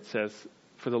other, where it says,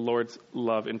 for the Lord's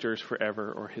love endures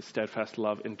forever, or his steadfast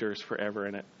love endures forever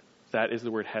in it. That is the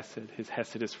word hesed. His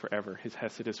hesed is forever. His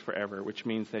hesed is forever, which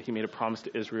means that he made a promise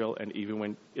to Israel, and even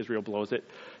when Israel blows it,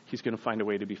 he's going to find a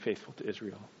way to be faithful to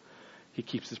Israel. He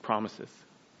keeps his promises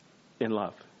in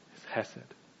love. His hesed.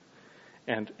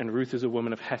 And Ruth is a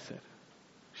woman of hesed.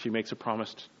 She makes a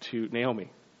promise to Naomi.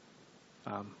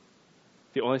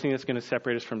 The only thing that's going to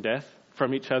separate us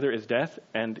from each other is death,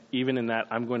 and even in that,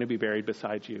 I'm going to be buried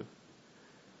beside you.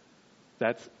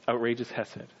 That's outrageous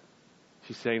hesed.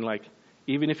 She's saying, like,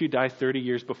 even if you die 30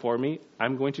 years before me,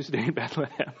 I'm going to stay in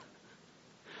Bethlehem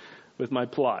with my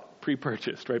plot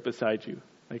pre-purchased right beside you.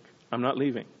 Like, I'm not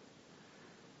leaving.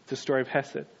 It's a story of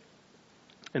hesed.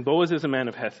 And Boaz is a man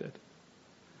of hesed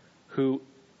who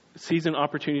sees an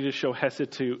opportunity to show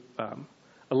hesed to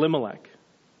Elimelech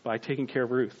by taking care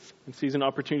of Ruth, and sees an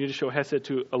opportunity to show hesed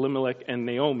to Elimelech and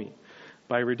Naomi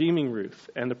by redeeming Ruth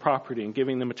and the property and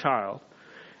giving them a child.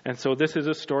 And so this is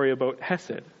a story about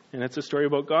hesed, and it's a story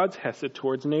about God's hesed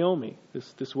towards Naomi,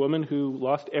 this woman who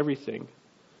lost everything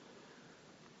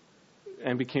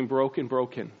and became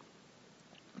broken.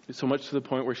 So much to the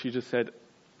point where she just said,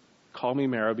 call me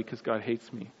Mara because God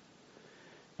hates me.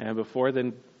 And before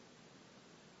the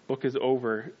book is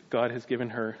over, God has given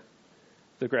her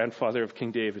the grandfather of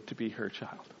King David to be her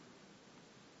child.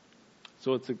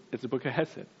 So it's a book of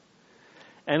hesed.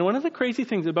 And one of the crazy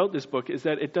things about this book is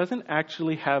that it doesn't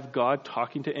actually have God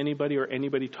talking to anybody or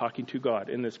anybody talking to God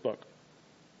in this book.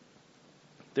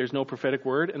 There's no prophetic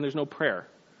word and there's no prayer.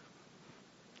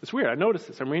 It's weird. I noticed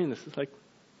this. I'm reading this. It's like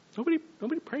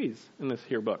nobody prays in this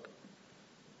here book.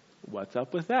 What's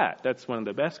up with that? That's one of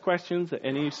the best questions that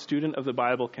any student of the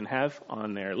Bible can have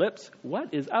on their lips.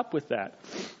 What is up with that?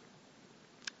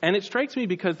 And it strikes me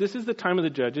because this is the time of the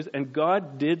judges, and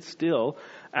God did still,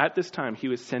 at this time, he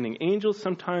was sending angels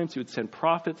sometimes, he would send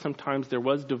prophets sometimes, there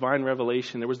was divine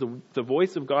revelation, there was the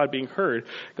voice of God being heard.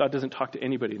 God doesn't talk to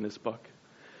anybody in this book.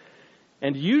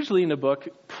 And usually in a book,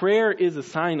 prayer is a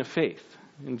sign of faith.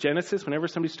 In Genesis, whenever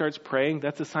somebody starts praying,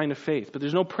 that's a sign of faith. But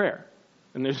there's no prayer,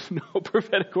 and there's no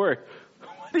prophetic word.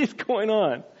 What is going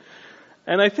on?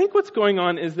 And I think what's going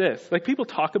on is this. Like, people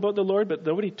talk about the Lord, but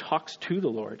nobody talks to the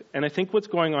Lord. And I think what's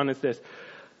going on is this.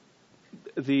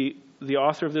 The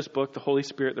author of this book, the Holy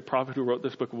Spirit, the prophet who wrote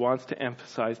this book, wants to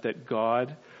emphasize that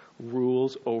God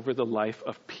rules over the life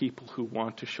of people who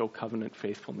want to show covenant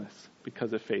faithfulness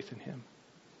because of faith in him.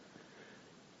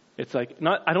 It's like,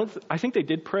 I think they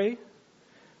did pray,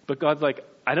 but God's like,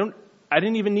 I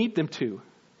didn't even need them to.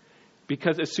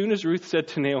 Because as soon as Ruth said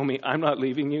to Naomi, I'm not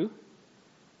leaving you,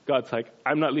 God's like,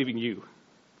 I'm not leaving you.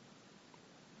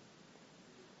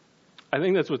 I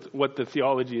think that's what the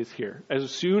theology is here. As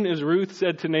soon as Ruth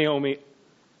said to Naomi,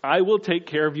 I will take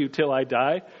care of you till I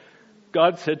die,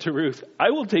 God said to Ruth, I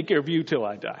will take care of you till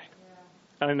I die.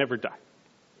 And I never die.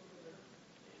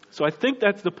 So I think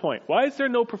that's the point. Why is there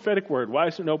no prophetic word? Why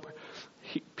is there no...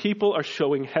 People are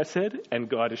showing hesed, and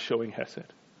God is showing hesed.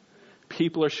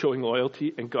 People are showing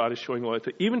loyalty, and God is showing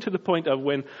loyalty. Even to the point of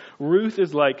when Ruth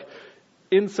is like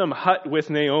in some hut with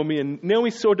Naomi, and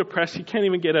Naomi's so depressed she can't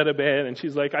even get out of bed, and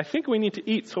she's like, I think we need to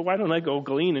eat, so why don't I go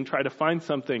glean and try to find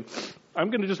something?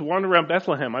 I'm going to just wander around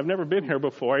Bethlehem. I've never been here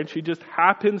before. And she just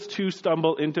happens to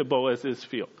stumble into Boaz's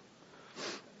field.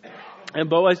 And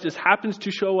Boaz just happens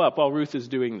to show up while Ruth is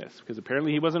doing this, because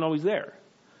apparently he wasn't always there.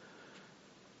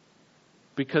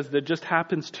 Because that just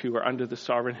happens to, or under the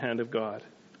sovereign hand of God.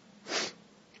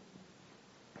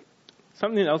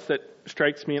 Something else that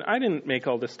strikes me, and I didn't make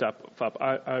all this stuff up.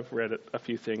 I've read a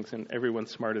few things, and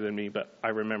everyone's smarter than me, but I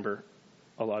remember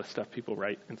a lot of stuff people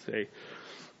write and say.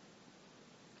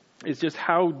 It's just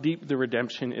how deep the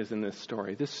redemption is in this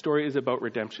story. This story is about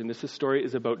redemption. This story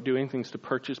is about doing things to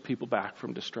purchase people back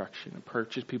from destruction, and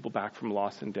purchase people back from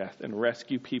loss and death, and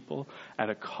rescue people at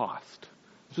a cost.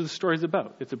 That's what the story is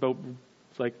about. It's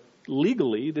like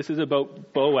legally, this is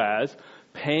about Boaz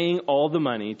paying all the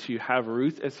money to have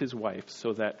Ruth as his wife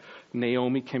so that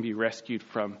Naomi can be rescued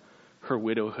from her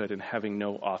widowhood and having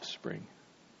no offspring.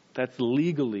 That's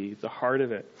legally the heart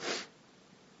of it.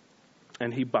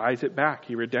 And he buys it back.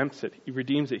 He redeems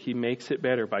it. He makes it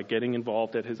better by getting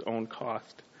involved at his own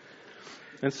cost.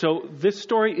 And so this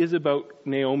story is about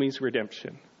Naomi's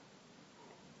redemption.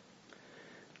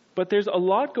 But there's a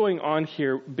lot going on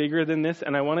here bigger than this,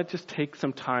 and I want to just take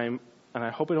some time, and I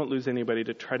hope I don't lose anybody,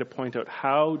 to try to point out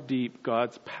how deep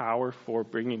God's power for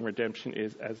bringing redemption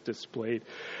is as displayed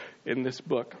in this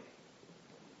book.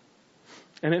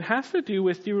 And it has to do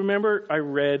with, do you remember I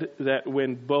read that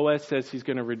when Boaz says he's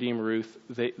going to redeem Ruth,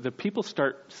 the people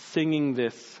start singing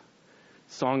this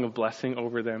song of blessing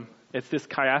over them. It's this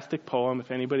chiastic poem,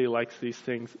 if anybody likes these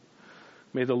things.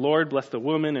 May the Lord bless the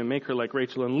woman and make her like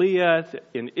Rachel and Leah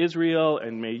in Israel,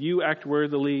 and may you act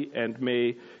worthily, and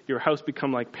may your house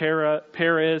become like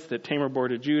Perez that Tamar bore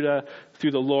to Judah,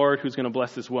 through the Lord who's going to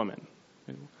bless this woman.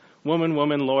 Woman,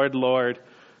 woman, Lord, Lord,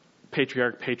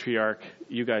 patriarch,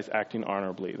 you guys acting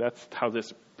honorably. That's how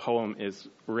this poem is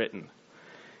written.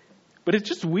 But it's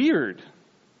just weird,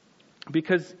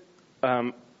 because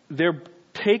they're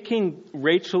taking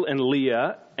Rachel and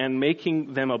Leah and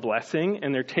making them a blessing,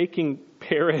 and they're taking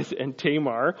Perez and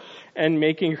Tamar and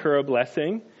making her a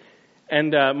blessing.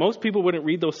 And most people wouldn't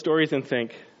read those stories and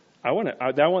think, I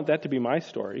want that to be my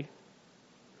story.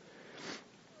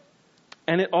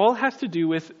 And it all has to do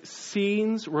with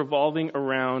scenes revolving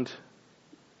around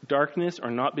darkness or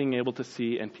not being able to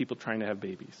see and people trying to have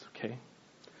babies, okay?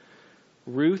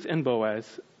 Ruth and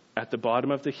Boaz at the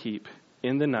bottom of the heap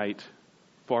in the night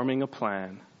forming a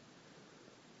plan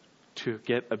to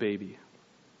get a baby,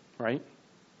 right?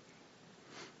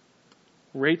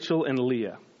 Rachel and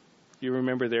Leah. You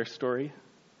remember their story?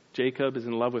 Jacob is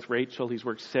in love with Rachel. He's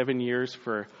worked 7 years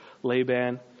for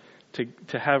Laban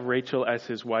to have Rachel as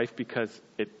his wife because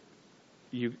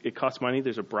it costs money.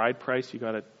 There's a bride price. You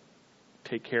got to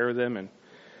take care of them.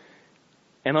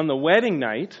 And on the wedding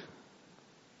night,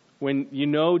 when you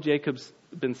know Jacob's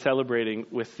been celebrating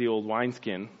with the old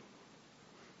wineskin,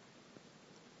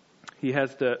 he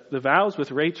has the vows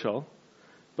with Rachel,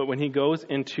 but when he goes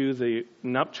into the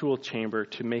nuptial chamber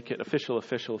to make it official,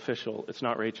 it's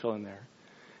not Rachel in there.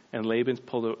 And Laban's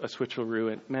pulled a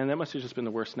switcheroo, and man, that must have just been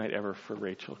the worst night ever for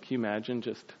Rachel. Can you imagine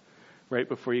just right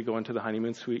before you go into the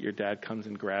honeymoon suite, your dad comes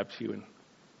and grabs you and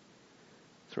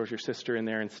throws your sister in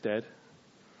there instead?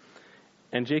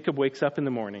 And Jacob wakes up in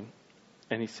the morning,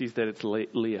 and he sees that it's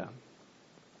Leah.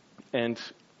 And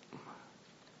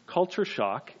culture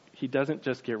shock, he doesn't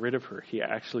just get rid of her. He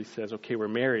actually says, okay, we're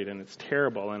married, and it's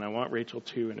terrible, and I want Rachel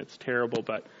too, and it's terrible,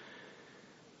 but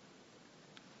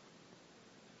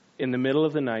in the middle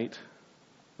of the night,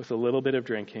 with a little bit of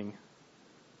drinking,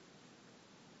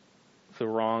 the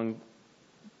wrong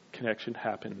connection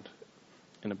happened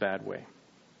in a bad way.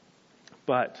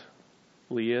 But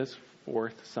Leah's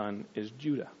fourth son is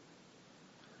Judah,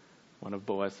 one of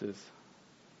Boaz's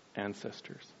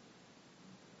ancestors.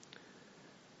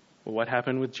 Well, what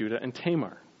happened with Judah and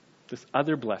Tamar? This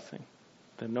other blessing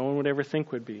that no one would ever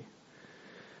think would be.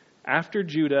 After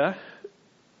Judah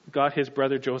got his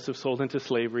brother Joseph sold into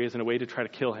slavery as a way to try to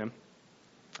kill him,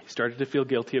 He started to feel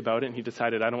guilty about it, and he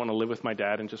decided, I don't want to live with my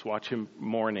dad and just watch him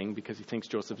mourning because he thinks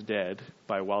Joseph's dead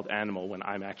by a wild animal when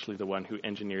I'm actually the one who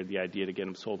engineered the idea to get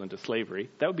him sold into slavery.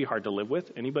 That would be hard to live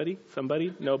with. Anybody?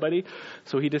 Somebody? Nobody?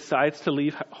 So he decides to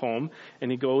leave home,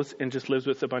 and he goes and just lives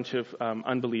with a bunch of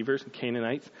unbelievers,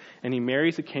 Canaanites, and he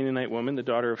marries a Canaanite woman, the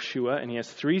daughter of Shua, and he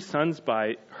has 3 sons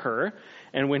by her.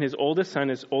 And when his oldest son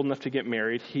is old enough to get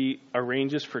married, he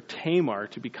arranges for Tamar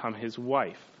to become his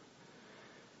wife.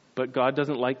 But God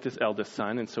doesn't like this eldest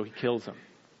son, and so he kills him.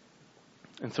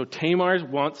 And so Tamar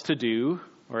wants to do,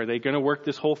 or are they going to work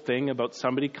this whole thing about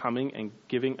somebody coming and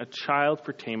giving a child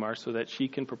for Tamar so that she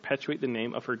can perpetuate the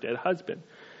name of her dead husband?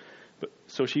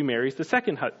 So she marries the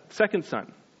second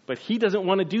son. But he doesn't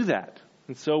want to do that.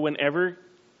 And so whenever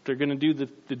they're going to do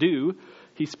the do,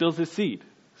 he spills his seed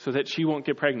so that she won't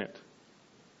get pregnant.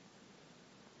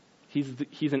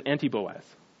 He's an anti-Boaz.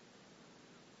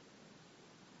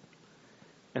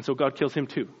 And so God kills him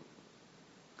too.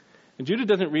 And Judah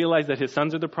doesn't realize that his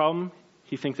sons are the problem.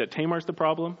 He thinks that Tamar's the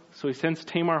problem. So he sends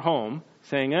Tamar home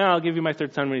saying, I'll give you my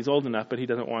 3rd son when he's old enough, but he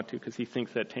doesn't want to because he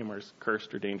thinks that Tamar's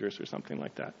cursed or dangerous or something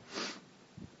like that.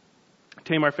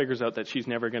 Tamar figures out that she's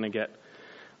never going to get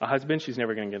a husband. She's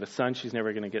never going to get a son. She's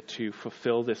never going to get to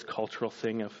fulfill this cultural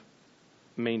thing of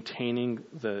maintaining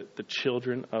the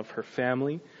children of her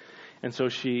family. And so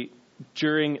she,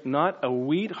 during not a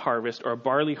wheat harvest or a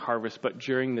barley harvest, but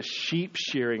during the sheep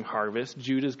shearing harvest,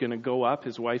 Judah's going to go up.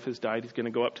 His wife has died. He's going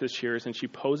to go up to the shearers, and she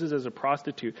poses as a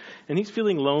prostitute. And he's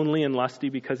feeling lonely and lusty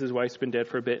because his wife's been dead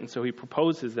for a bit, and so he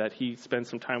proposes that he spend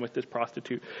some time with this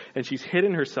prostitute. And she's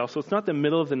hidden herself, so it's not the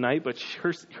middle of the night, but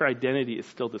her identity is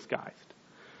still disguised.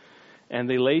 And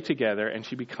they lay together, and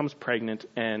she becomes pregnant,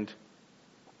 and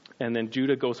then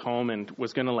Judah goes home and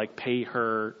was going to pay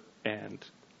her, and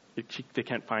they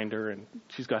can't find her, and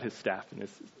she's got his staff and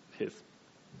his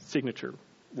signature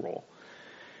role.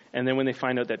 And then when they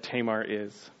find out that Tamar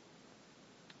is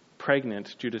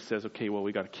pregnant, Judah says, okay, well,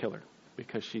 we got to kill her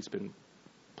because she's been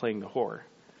playing the whore.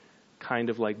 Kind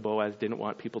of like Boaz didn't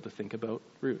want people to think about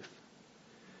Ruth.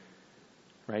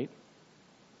 Right?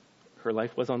 Her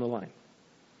life was on the line.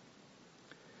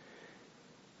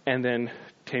 And then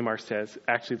Tamar says,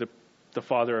 actually, the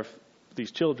father of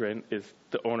these children is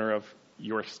the owner of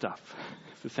your stuff.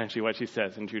 It's essentially what she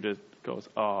says. And Judah goes,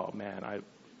 oh man,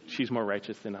 she's more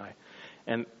righteous than I.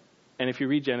 And if you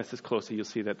read Genesis closely, you'll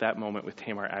see that moment with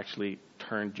Tamar actually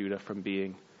turned Judah from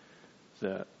being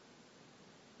the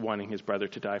wanting his brother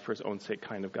to die for his own sake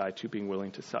kind of guy to being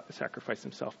willing to sacrifice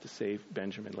himself to save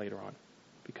Benjamin later on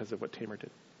because of what Tamar did.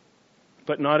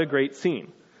 But not a great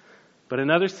scene. But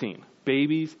another scene.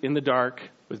 Babies in the dark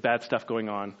with bad stuff going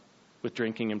on, with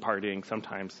drinking and partying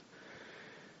sometimes.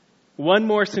 One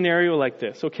more scenario like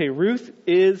this. Okay, Ruth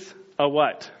is a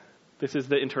what? This is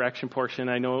the interaction portion.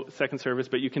 I know second service,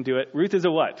 but you can do it. Ruth is a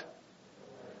what?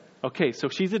 Okay, so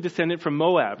she's a descendant from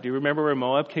Moab. Do you remember where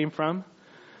Moab came from?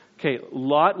 Okay,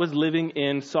 Lot was living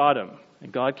in Sodom.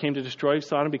 And God came to destroy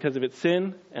Sodom because of its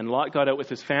sin. And Lot got out with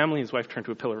his family. His wife turned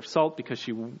to a pillar of salt because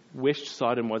she wished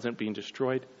Sodom wasn't being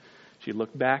destroyed. She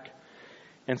looked back.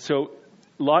 And so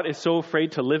Lot is so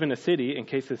afraid to live in a city, in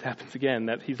case this happens again,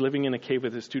 that he's living in a cave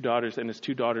with his 2 daughters, and his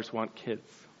 2 daughters want kids.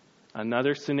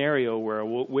 Another scenario where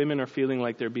women are feeling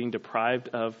like they're being deprived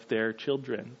of their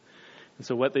children. And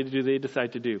so what they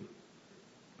decide to do.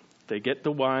 They get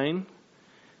the wine,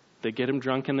 they get them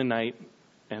drunk in the night,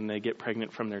 and they get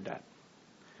pregnant from their dad.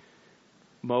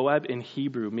 Moab in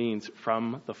Hebrew means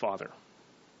from the father.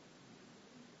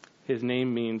 His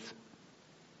name means,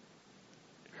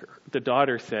 the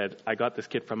daughter said, I got this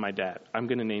kid from my dad. I'm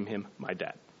going to name him my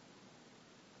dad.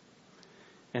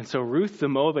 And so Ruth the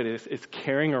Moabitess is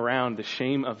carrying around the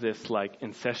shame of this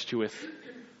incestuous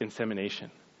insemination.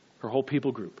 Her whole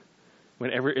people group.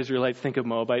 Whenever Israelites think of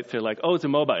Moabites, they're like, oh, it's a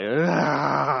Moabite.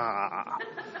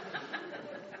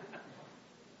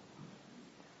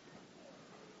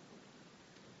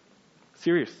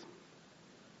 Serious.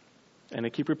 And I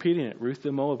keep repeating it. Ruth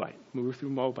the Moabite. Ruth the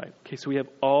Moabite. Okay, so we have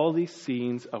all these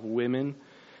scenes of women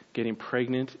getting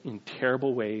pregnant in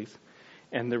terrible ways.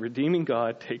 And the redeeming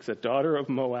God takes a daughter of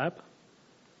Moab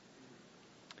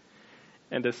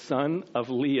and a son of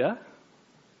Leah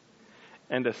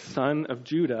and a son of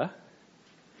Judah,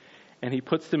 and he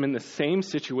puts them in the same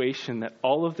situation that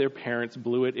all of their parents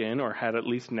blew it in or had at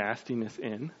least nastiness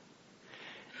in,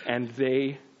 and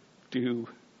they do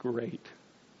great.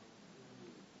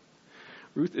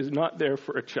 Ruth is not there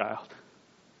for a child.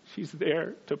 She's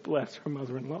there to bless her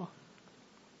mother-in-law.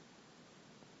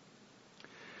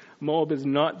 Moab is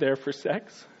not there for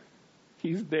sex.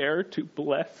 He's there to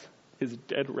bless his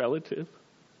dead relative.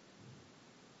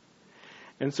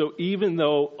 And so even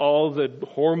though all the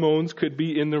hormones could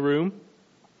be in the room,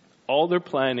 all they're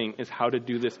planning is how to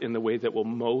do this in the way that will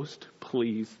most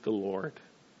please the Lord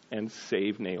and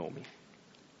save Naomi.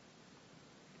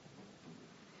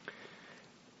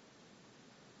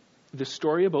 The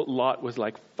story about Lot was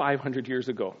like 500 years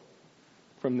ago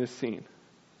from this scene.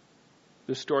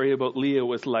 The story about Leah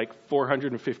was like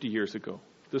 450 years ago.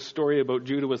 The story about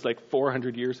Judah was like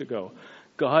 400 years ago.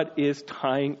 God is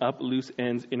tying up loose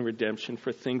ends in redemption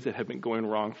for things that have been going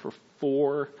wrong for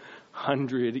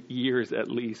 400 years at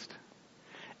least.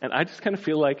 And I just kind of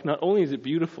feel like not only is it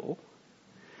beautiful,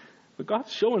 but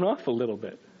God's showing off a little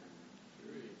bit.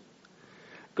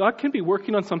 God can be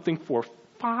working on something for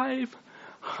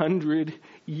 500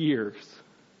 years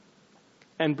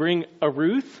and bring a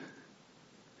Ruth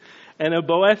and a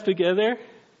Boaz together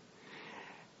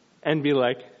and be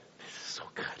like, this is so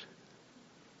good.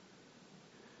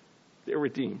 They're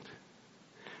redeemed.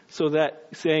 So that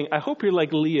saying, I hope you're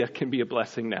like Leah can be a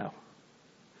blessing now.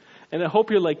 And I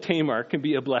hope you're like Tamar can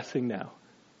be a blessing now.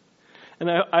 And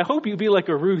I hope you be like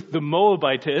a Ruth, the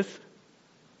Moabitess,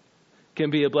 can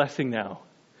be a blessing now.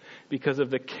 Because of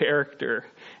the character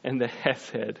and the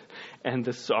hesed and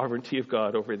the sovereignty of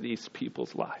God over these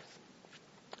people's lives.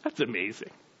 That's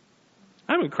amazing.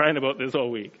 I've been crying about this all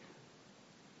week.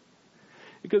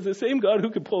 Because the same God who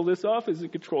can pull this off is in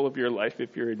control of your life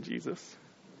if you're in Jesus.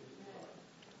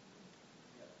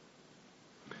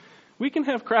 We can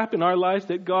have crap in our lives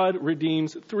that God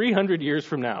redeems 300 years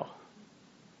from now.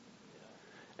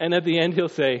 And at the end he'll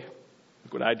say,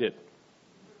 look what I did.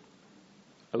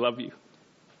 I love you.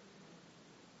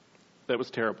 That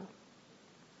was terrible.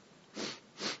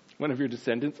 One of your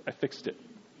descendants, I fixed it.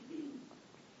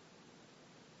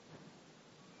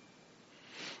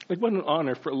 Like, what an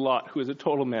honor for Lot, who is a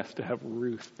total mess, to have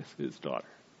Ruth as his daughter.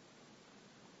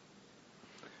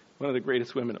 One of the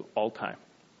greatest women of all time.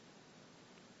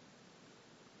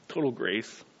 Total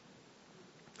grace.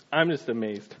 I'm just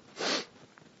amazed.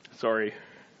 Sorry.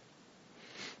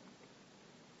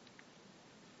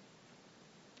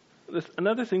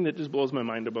 Another thing that just blows my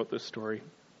mind about this story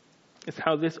is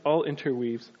how this all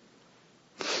interweaves,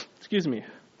 excuse me,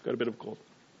 got a bit of cold,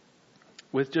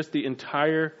 with just the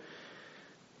entire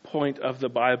point of the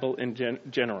Bible in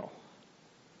general.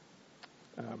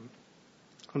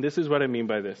 And this is what I mean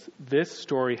by this. This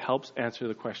story helps answer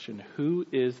the question, who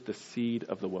is the seed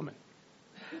of the woman?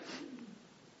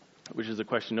 Which is a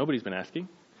question nobody's been asking,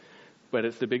 but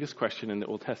it's the biggest question in the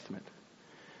Old Testament.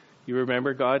 You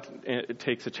remember God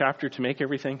takes a chapter to make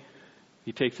everything.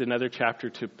 He takes another chapter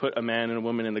to put a man and a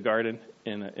woman in the garden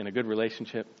in a good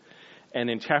relationship. And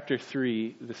in chapter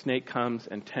 3, the snake comes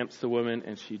and tempts the woman,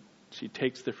 and she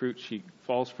takes the fruit. She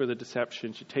falls for the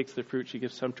deception. She takes the fruit. She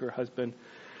gives some to her husband,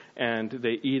 and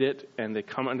they eat it, and they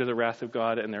come under the wrath of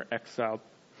God, and they're exiled.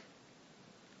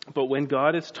 But when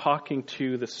God is talking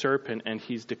to the serpent, and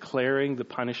he's declaring the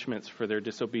punishments for their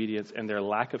disobedience and their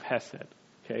lack of hesed,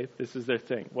 okay, this is their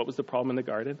thing. What was the problem in the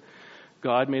garden?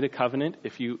 God made a covenant.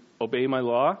 If you obey my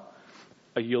law,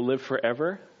 you'll live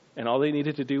forever. And all they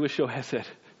needed to do was show hesed,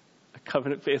 a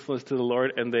covenant faithfulness to the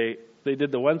Lord. And they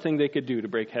did the one thing they could do to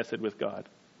break hesed with God.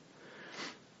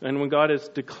 And when God is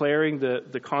declaring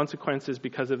the consequences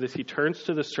because of this, he turns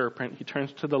to the serpent, he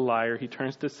turns to the liar, he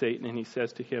turns to Satan, and he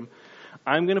says to him,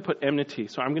 I'm going to put enmity.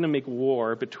 So I'm going to make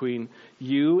war between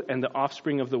you and the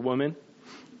offspring of the woman.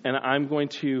 And I'm going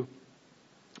to...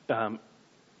 and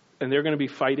they're going to be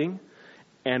fighting,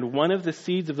 and one of the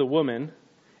seeds of the woman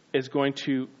is going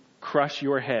to crush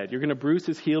your head. You're going to bruise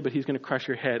his heel, but he's going to crush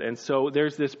your head. And so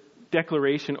there's this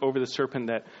declaration over the serpent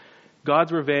that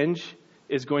God's revenge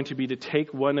is going to be to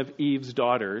take one of Eve's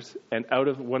daughters, and out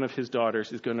of one of his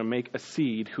daughters is going to make a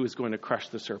seed who is going to crush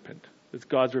the serpent. It's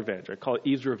God's revenge. I call it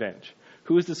Eve's revenge.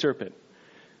 Who is the serpent?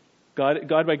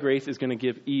 God by grace is going to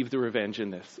give Eve the revenge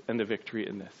in this and the victory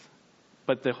in this.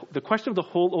 But the question of the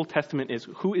whole Old Testament is,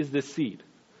 who is this seed?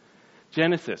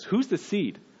 Genesis, who's the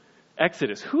seed?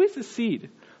 Exodus, who is the seed?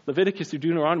 Leviticus through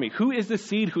Deuteronomy, who is the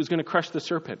seed who's going to crush the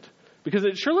serpent? Because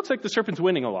it sure looks like the serpent's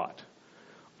winning a lot.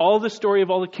 All the story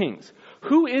of all the kings.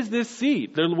 Who is this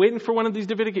seed? They're waiting for one of these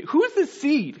Davidic... Who is this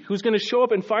seed who's going to show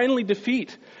up and finally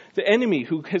defeat the enemy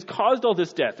who has caused all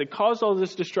this death, that caused all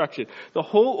this destruction? The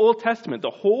whole Old Testament, the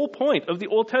whole point of the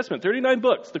Old Testament, 39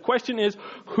 books. The question is,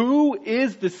 who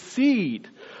is the seed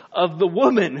of the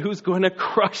woman who's going to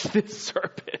crush this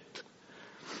serpent?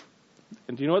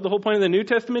 And do you know what the whole point of the New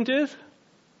Testament is?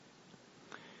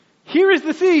 Here is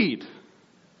the seed.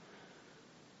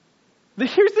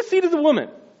 Here's the seed of the woman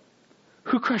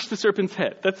who crushed the serpent's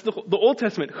head. That's the Old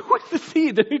Testament. Who is the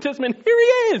seed? The New Testament, here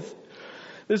he is.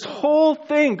 This whole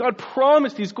thing, God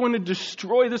promised he's going to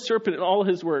destroy the serpent and all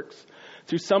his works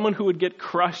through someone who would get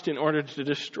crushed in order to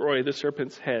destroy the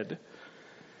serpent's head.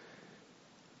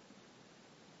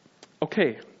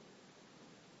 Okay.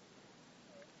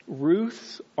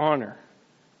 Ruth's honor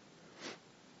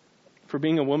for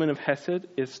being a woman of Hesed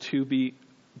is to be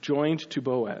joined to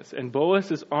Boaz. And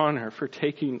Boaz's honor for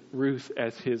taking Ruth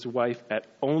as his wife at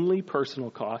only personal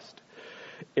cost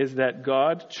is that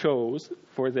God chose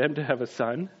for them to have a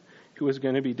son who was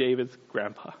going to be David's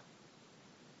grandpa.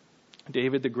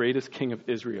 David, the greatest king of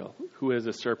Israel, who is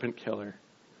a serpent killer.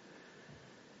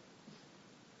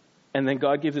 And then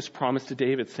God gave this promise to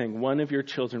David saying, one of your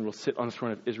children will sit on the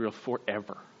throne of Israel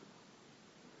forever.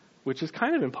 Which is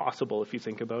kind of impossible if you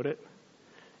think about it,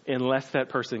 unless that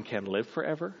person can live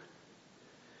forever.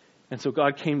 And so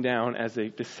God came down as a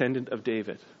descendant of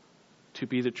David to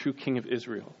be the true king of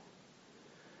Israel.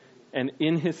 And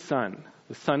in his son,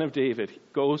 the son of David,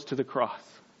 goes to the cross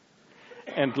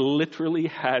and literally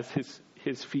has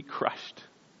his feet crushed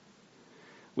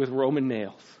with Roman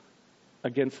nails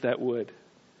against that wood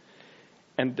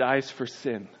and dies for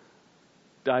sin,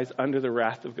 dies under the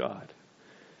wrath of God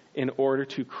in order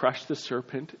to crush the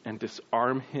serpent and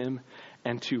disarm him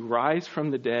and to rise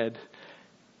from the dead,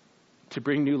 to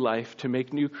bring new life, to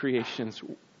make new creations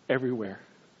everywhere.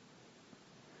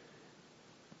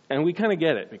 And we kind of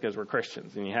get it because we're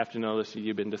Christians, and you have to know this if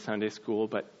you've been to Sunday school.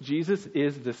 But Jesus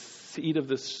is the seed of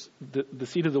the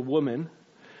seed of the woman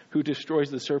who destroys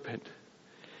the serpent.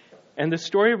 And the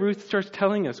story of Ruth starts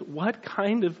telling us what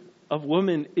kind of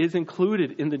woman is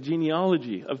included in the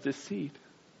genealogy of this seed,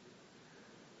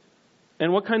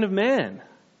 and what kind of man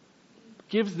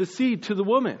gives the seed to the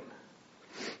woman.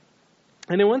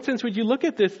 And in one sense, when you look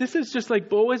at this, this is just like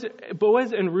Boaz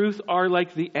and Ruth are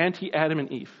like the anti-Adam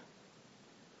and Eve.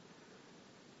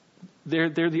 They're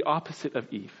the opposite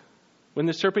of Eve. When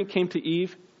the serpent came to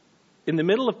Eve, in the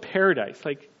middle of paradise,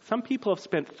 like some people have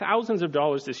spent thousands of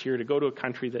dollars this year to go to a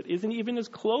country that isn't even as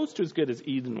close to as good as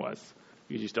Eden was.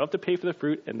 You still have to pay for the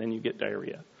fruit, and then you get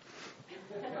diarrhea.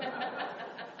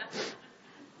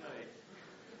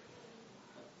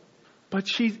 But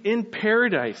she's in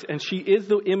paradise, and she is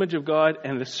the image of God,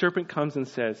 and the serpent comes and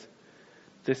says,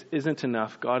 this isn't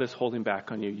enough. God is holding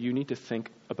back on you. You need to think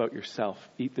about yourself.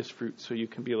 Eat this fruit so you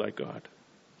can be like God.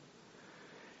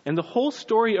 And the whole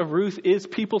story of Ruth is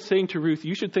people saying to Ruth,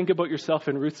 you should think about yourself,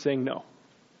 and Ruth saying no.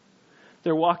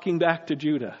 They're walking back to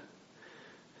Judah.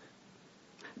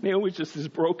 Naomi's just this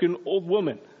broken old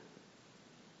woman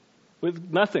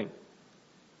with nothing.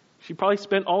 She probably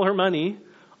spent all her money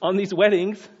on these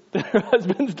weddings that her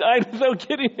husbands died without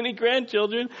getting any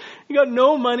grandchildren. You got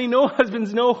no money, no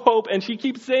husbands, no hope. And she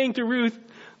keeps saying to Ruth,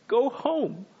 go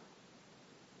home.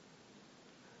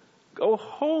 Go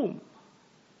home.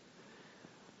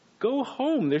 Go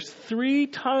home. There's 3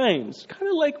 times. Kind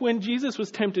of like when Jesus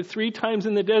was tempted 3 times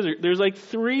in the desert. There's like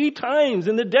 3 times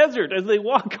in the desert as they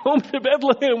walk home to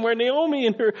Bethlehem where Naomi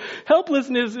in her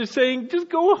helplessness is saying, just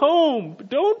go home.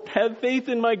 Don't have faith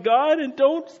in my God and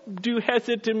don't do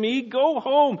hesed to me. Go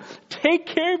home. Take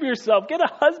care of yourself. Get a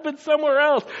husband somewhere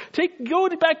else. Go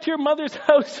back to your mother's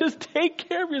house. Just take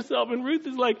care of yourself. And Ruth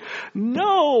is like,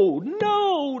 no,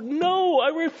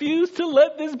 I refuse to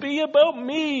let this be about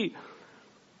me.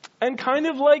 And kind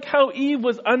of like how Eve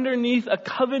was underneath a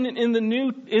covenant in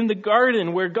the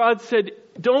garden where God said,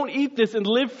 don't eat this and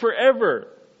live forever.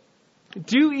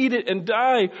 Do eat it and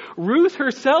die. Ruth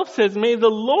herself says, may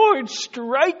the Lord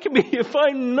strike me if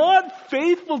I'm not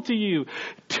faithful to you.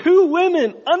 2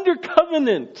 women under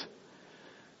covenant.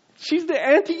 She's the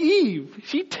anti-Eve.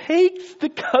 She takes the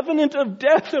covenant of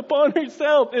death upon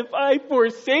herself. If I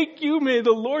forsake you, may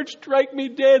the Lord strike me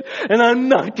dead, and I'm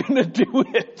not going to do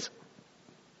it.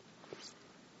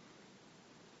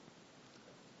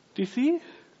 Do you see?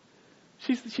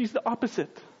 She's the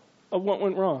opposite of what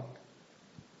went wrong.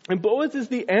 And Boaz is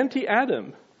the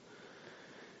anti-Adam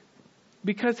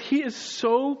because he is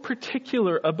so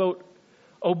particular about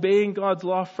obeying God's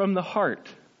law from the heart.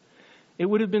 It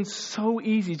would have been so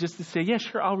easy just to say, yeah,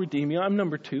 sure, I'll redeem you. I'm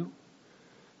number 2.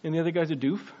 And the other guy's a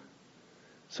doof.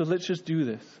 So let's just do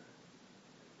this.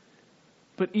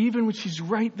 But even when she's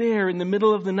right there in the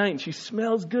middle of the night and she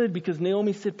smells good because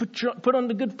Naomi said, put on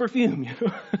the good perfume, you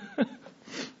know.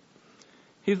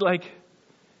 He's like,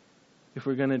 if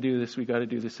we're going to do this, we got to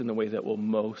do this in the way that will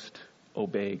most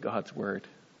obey God's word.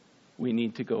 We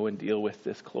need to go and deal with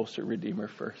this closer Redeemer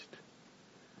first.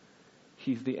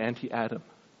 He's the anti-Adam.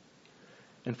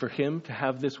 And for him to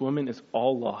have this woman is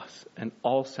all loss and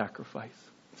all sacrifice.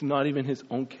 It's not even his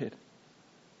own kid.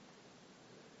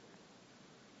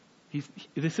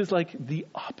 This is like the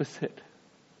opposite.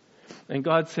 And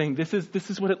God's saying, this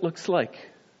is what it looks like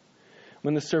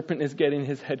when the serpent is getting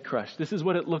his head crushed. This is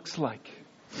what it looks like.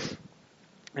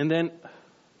 And then,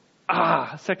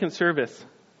 second service.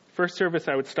 First service,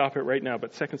 I would stop it right now,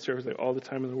 but second service, I have all the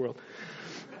time in the world.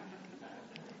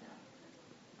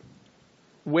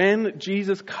 When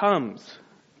Jesus comes,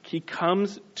 he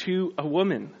comes to a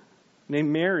woman named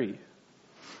Mary,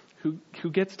 who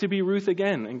gets to be Ruth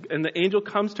again. And the angel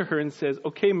comes to her and says,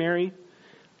 okay, Mary,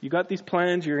 you got these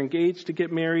plans, you're engaged to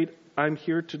get married. I'm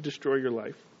here to destroy your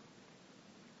life.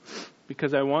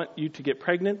 Because I want you to get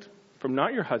pregnant from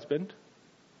not your husband.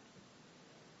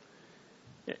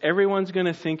 Everyone's going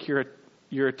to think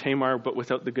you're a Tamar, but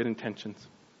without the good intentions.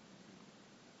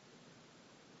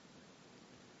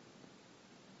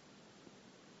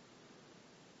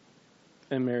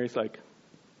 And Mary's like,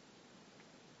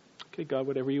 okay, God,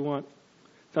 whatever you want.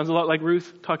 Sounds a lot like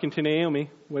Ruth talking to Naomi.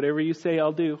 Whatever you say,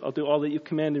 I'll do. I'll do all that you've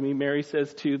commanded me. Mary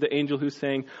says to the angel who's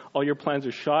saying, all your plans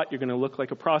are shot. You're going to look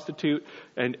like a prostitute,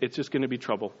 and it's just going to be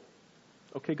trouble.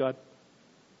 Okay, God.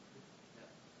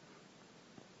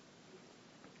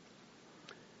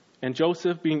 And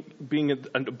Joseph, being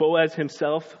a Boaz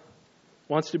himself,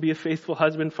 wants to be a faithful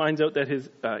husband, finds out that his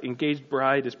engaged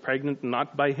bride is pregnant,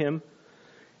 not by him.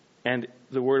 And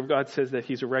the Word of God says that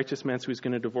he's a righteous man, so he's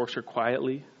going to divorce her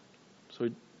quietly. So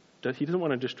he doesn't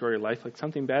want to destroy her life. Like,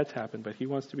 something bad's happened, but he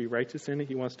wants to be righteous in it.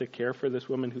 He wants to care for this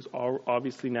woman who's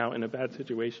obviously now in a bad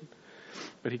situation.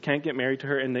 But he can't get married to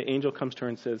her, and the angel comes to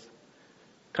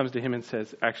him and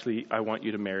says, actually, I want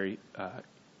you to marry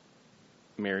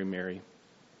Mary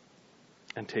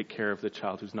and take care of the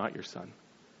child who's not your son.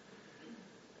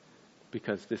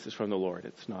 Because this is from the Lord.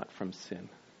 It's not from sin.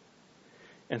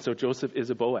 And so Joseph is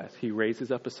a Boaz. He raises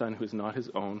up a son who's not his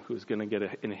own, who's going to get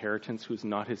an inheritance who's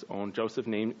not his own. Joseph's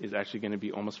name is actually going to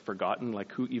be almost forgotten.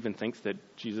 Like, who even thinks that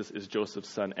Jesus is Joseph's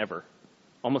son ever?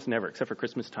 Almost never, except for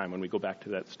Christmas time when we go back to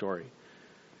that story.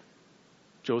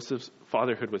 Joseph's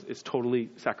fatherhood is totally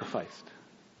sacrificed,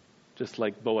 just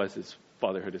like Boaz's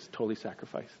fatherhood is totally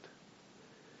sacrificed.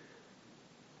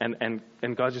 And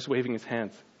God's just waving his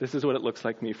hands. This is what it looks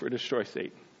like me for destroy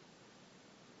Satan.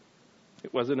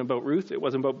 It wasn't about Ruth. It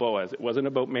wasn't about Boaz. It wasn't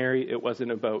about Mary. It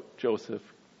wasn't about Joseph.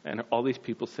 And all these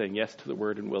people saying yes to the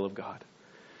word and will of God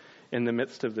in the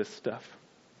midst of this stuff.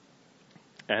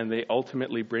 And they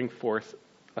ultimately bring forth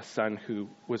a son who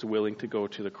was willing to go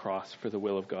to the cross for the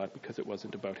will of God because it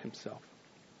wasn't about himself.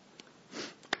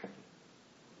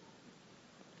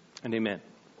 And amen.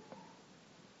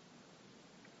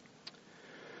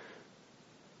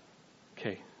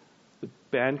 Okay. The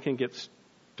band can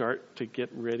start to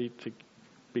get ready to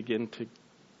begin to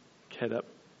head up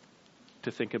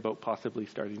to think about possibly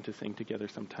starting to sing together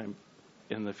sometime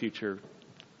in the future,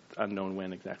 unknown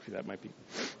when exactly that might be.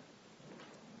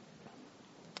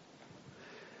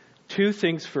 Two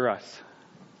things for us.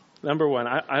 Number one,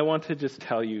 I want to just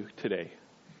tell you today,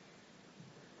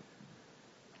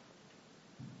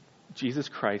 Jesus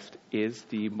Christ is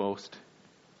the most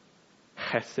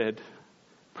hesed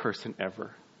person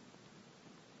ever.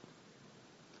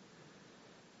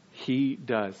 He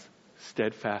does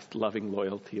steadfast, loving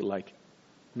loyalty like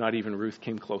not even Ruth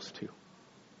came close to.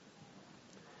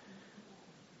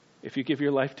 If you give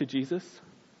your life to Jesus,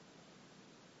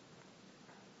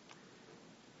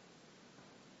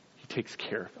 he takes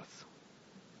care of us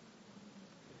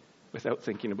without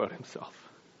thinking about himself.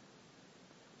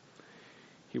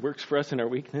 He works for us in our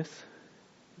weakness.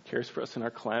 He cares for us in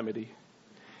our calamity.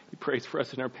 He prays for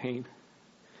us in our pain.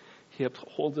 He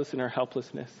upholds us in our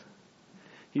helplessness.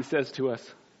 He says to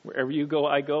us, wherever you go,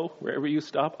 I go. Wherever you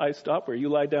stop, I stop. Where you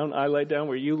lie down, I lie down.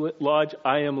 Where you lodge,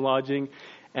 I am lodging.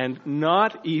 And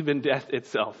not even death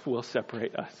itself will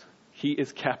separate us. He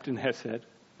is Captain Hesed.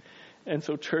 And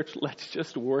so, church, let's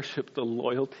just worship the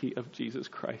loyalty of Jesus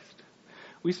Christ.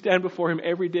 We stand before him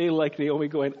every day like Naomi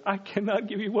going, I cannot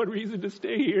give you one reason to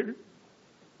stay here.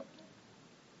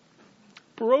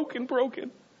 Broken.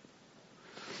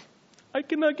 I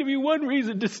cannot give you one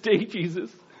reason to stay,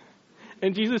 Jesus.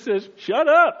 And Jesus says, shut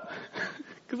up,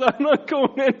 because I'm not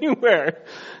going anywhere.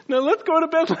 Now let's go to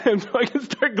Bethlehem so I can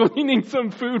start gleaning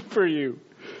some food for you.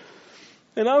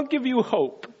 And I'll give you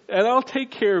hope, and I'll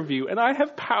take care of you. And I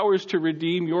have powers to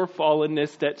redeem your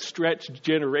fallenness that stretch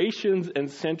generations and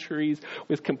centuries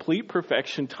with complete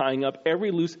perfection, tying up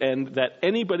every loose end that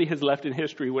anybody has left in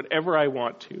history whenever I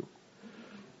want to.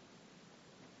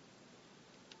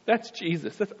 That's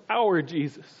Jesus. That's our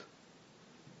Jesus.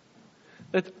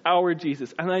 That's our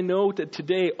Jesus. And I know that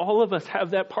today all of us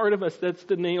have that part of us that's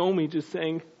the Naomi just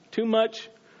saying, too much,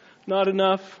 not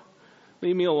enough,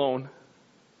 leave me alone.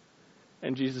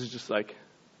 And Jesus is just like,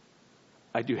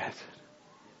 I do hesitate.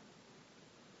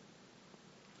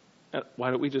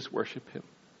 Why don't we just worship him?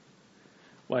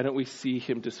 Why don't we see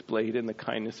him displayed in the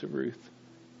kindness of Ruth?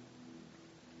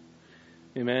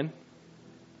 Amen?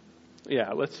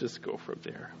 Yeah, let's just go from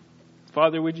there.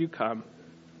 Father, would you come?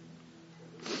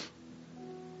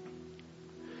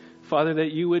 Father,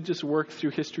 that you would just work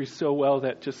through history so well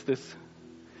that just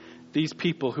these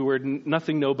people who were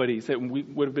nothing nobodies, that we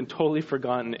would have been totally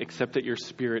forgotten except that your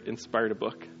Spirit inspired a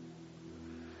book.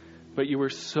 But you were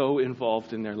so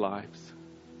involved in their lives.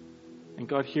 And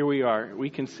God, here we are. We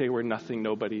can say we're nothing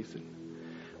nobodies. And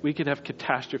we could have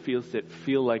catastrophes that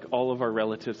feel like all of our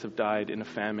relatives have died in a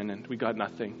famine and we got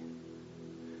nothing.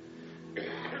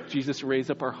 Jesus, raise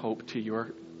up our hope to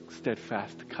your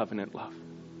steadfast covenant love.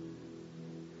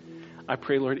 I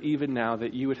pray, Lord, even now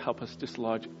that you would help us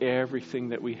dislodge everything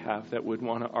that we have that would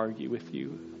want to argue with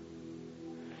you.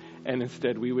 And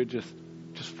instead we would just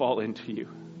fall into you.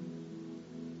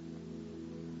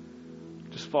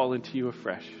 Just fall into you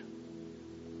afresh.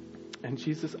 And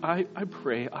Jesus, I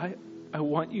pray, I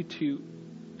want you to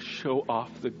show off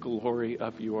the glory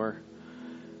of your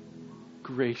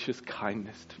gracious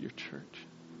kindness to your church.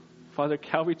 Father,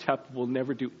 Calvary Chapel will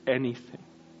never do anything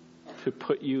to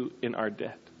put you in our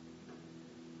debt.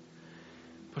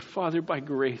 But Father, by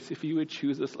grace, if you would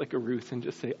choose us like a Ruth and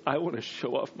just say, I want to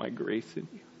show off my grace in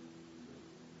you,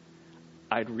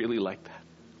 I'd really like that.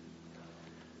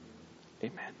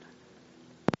 Amen.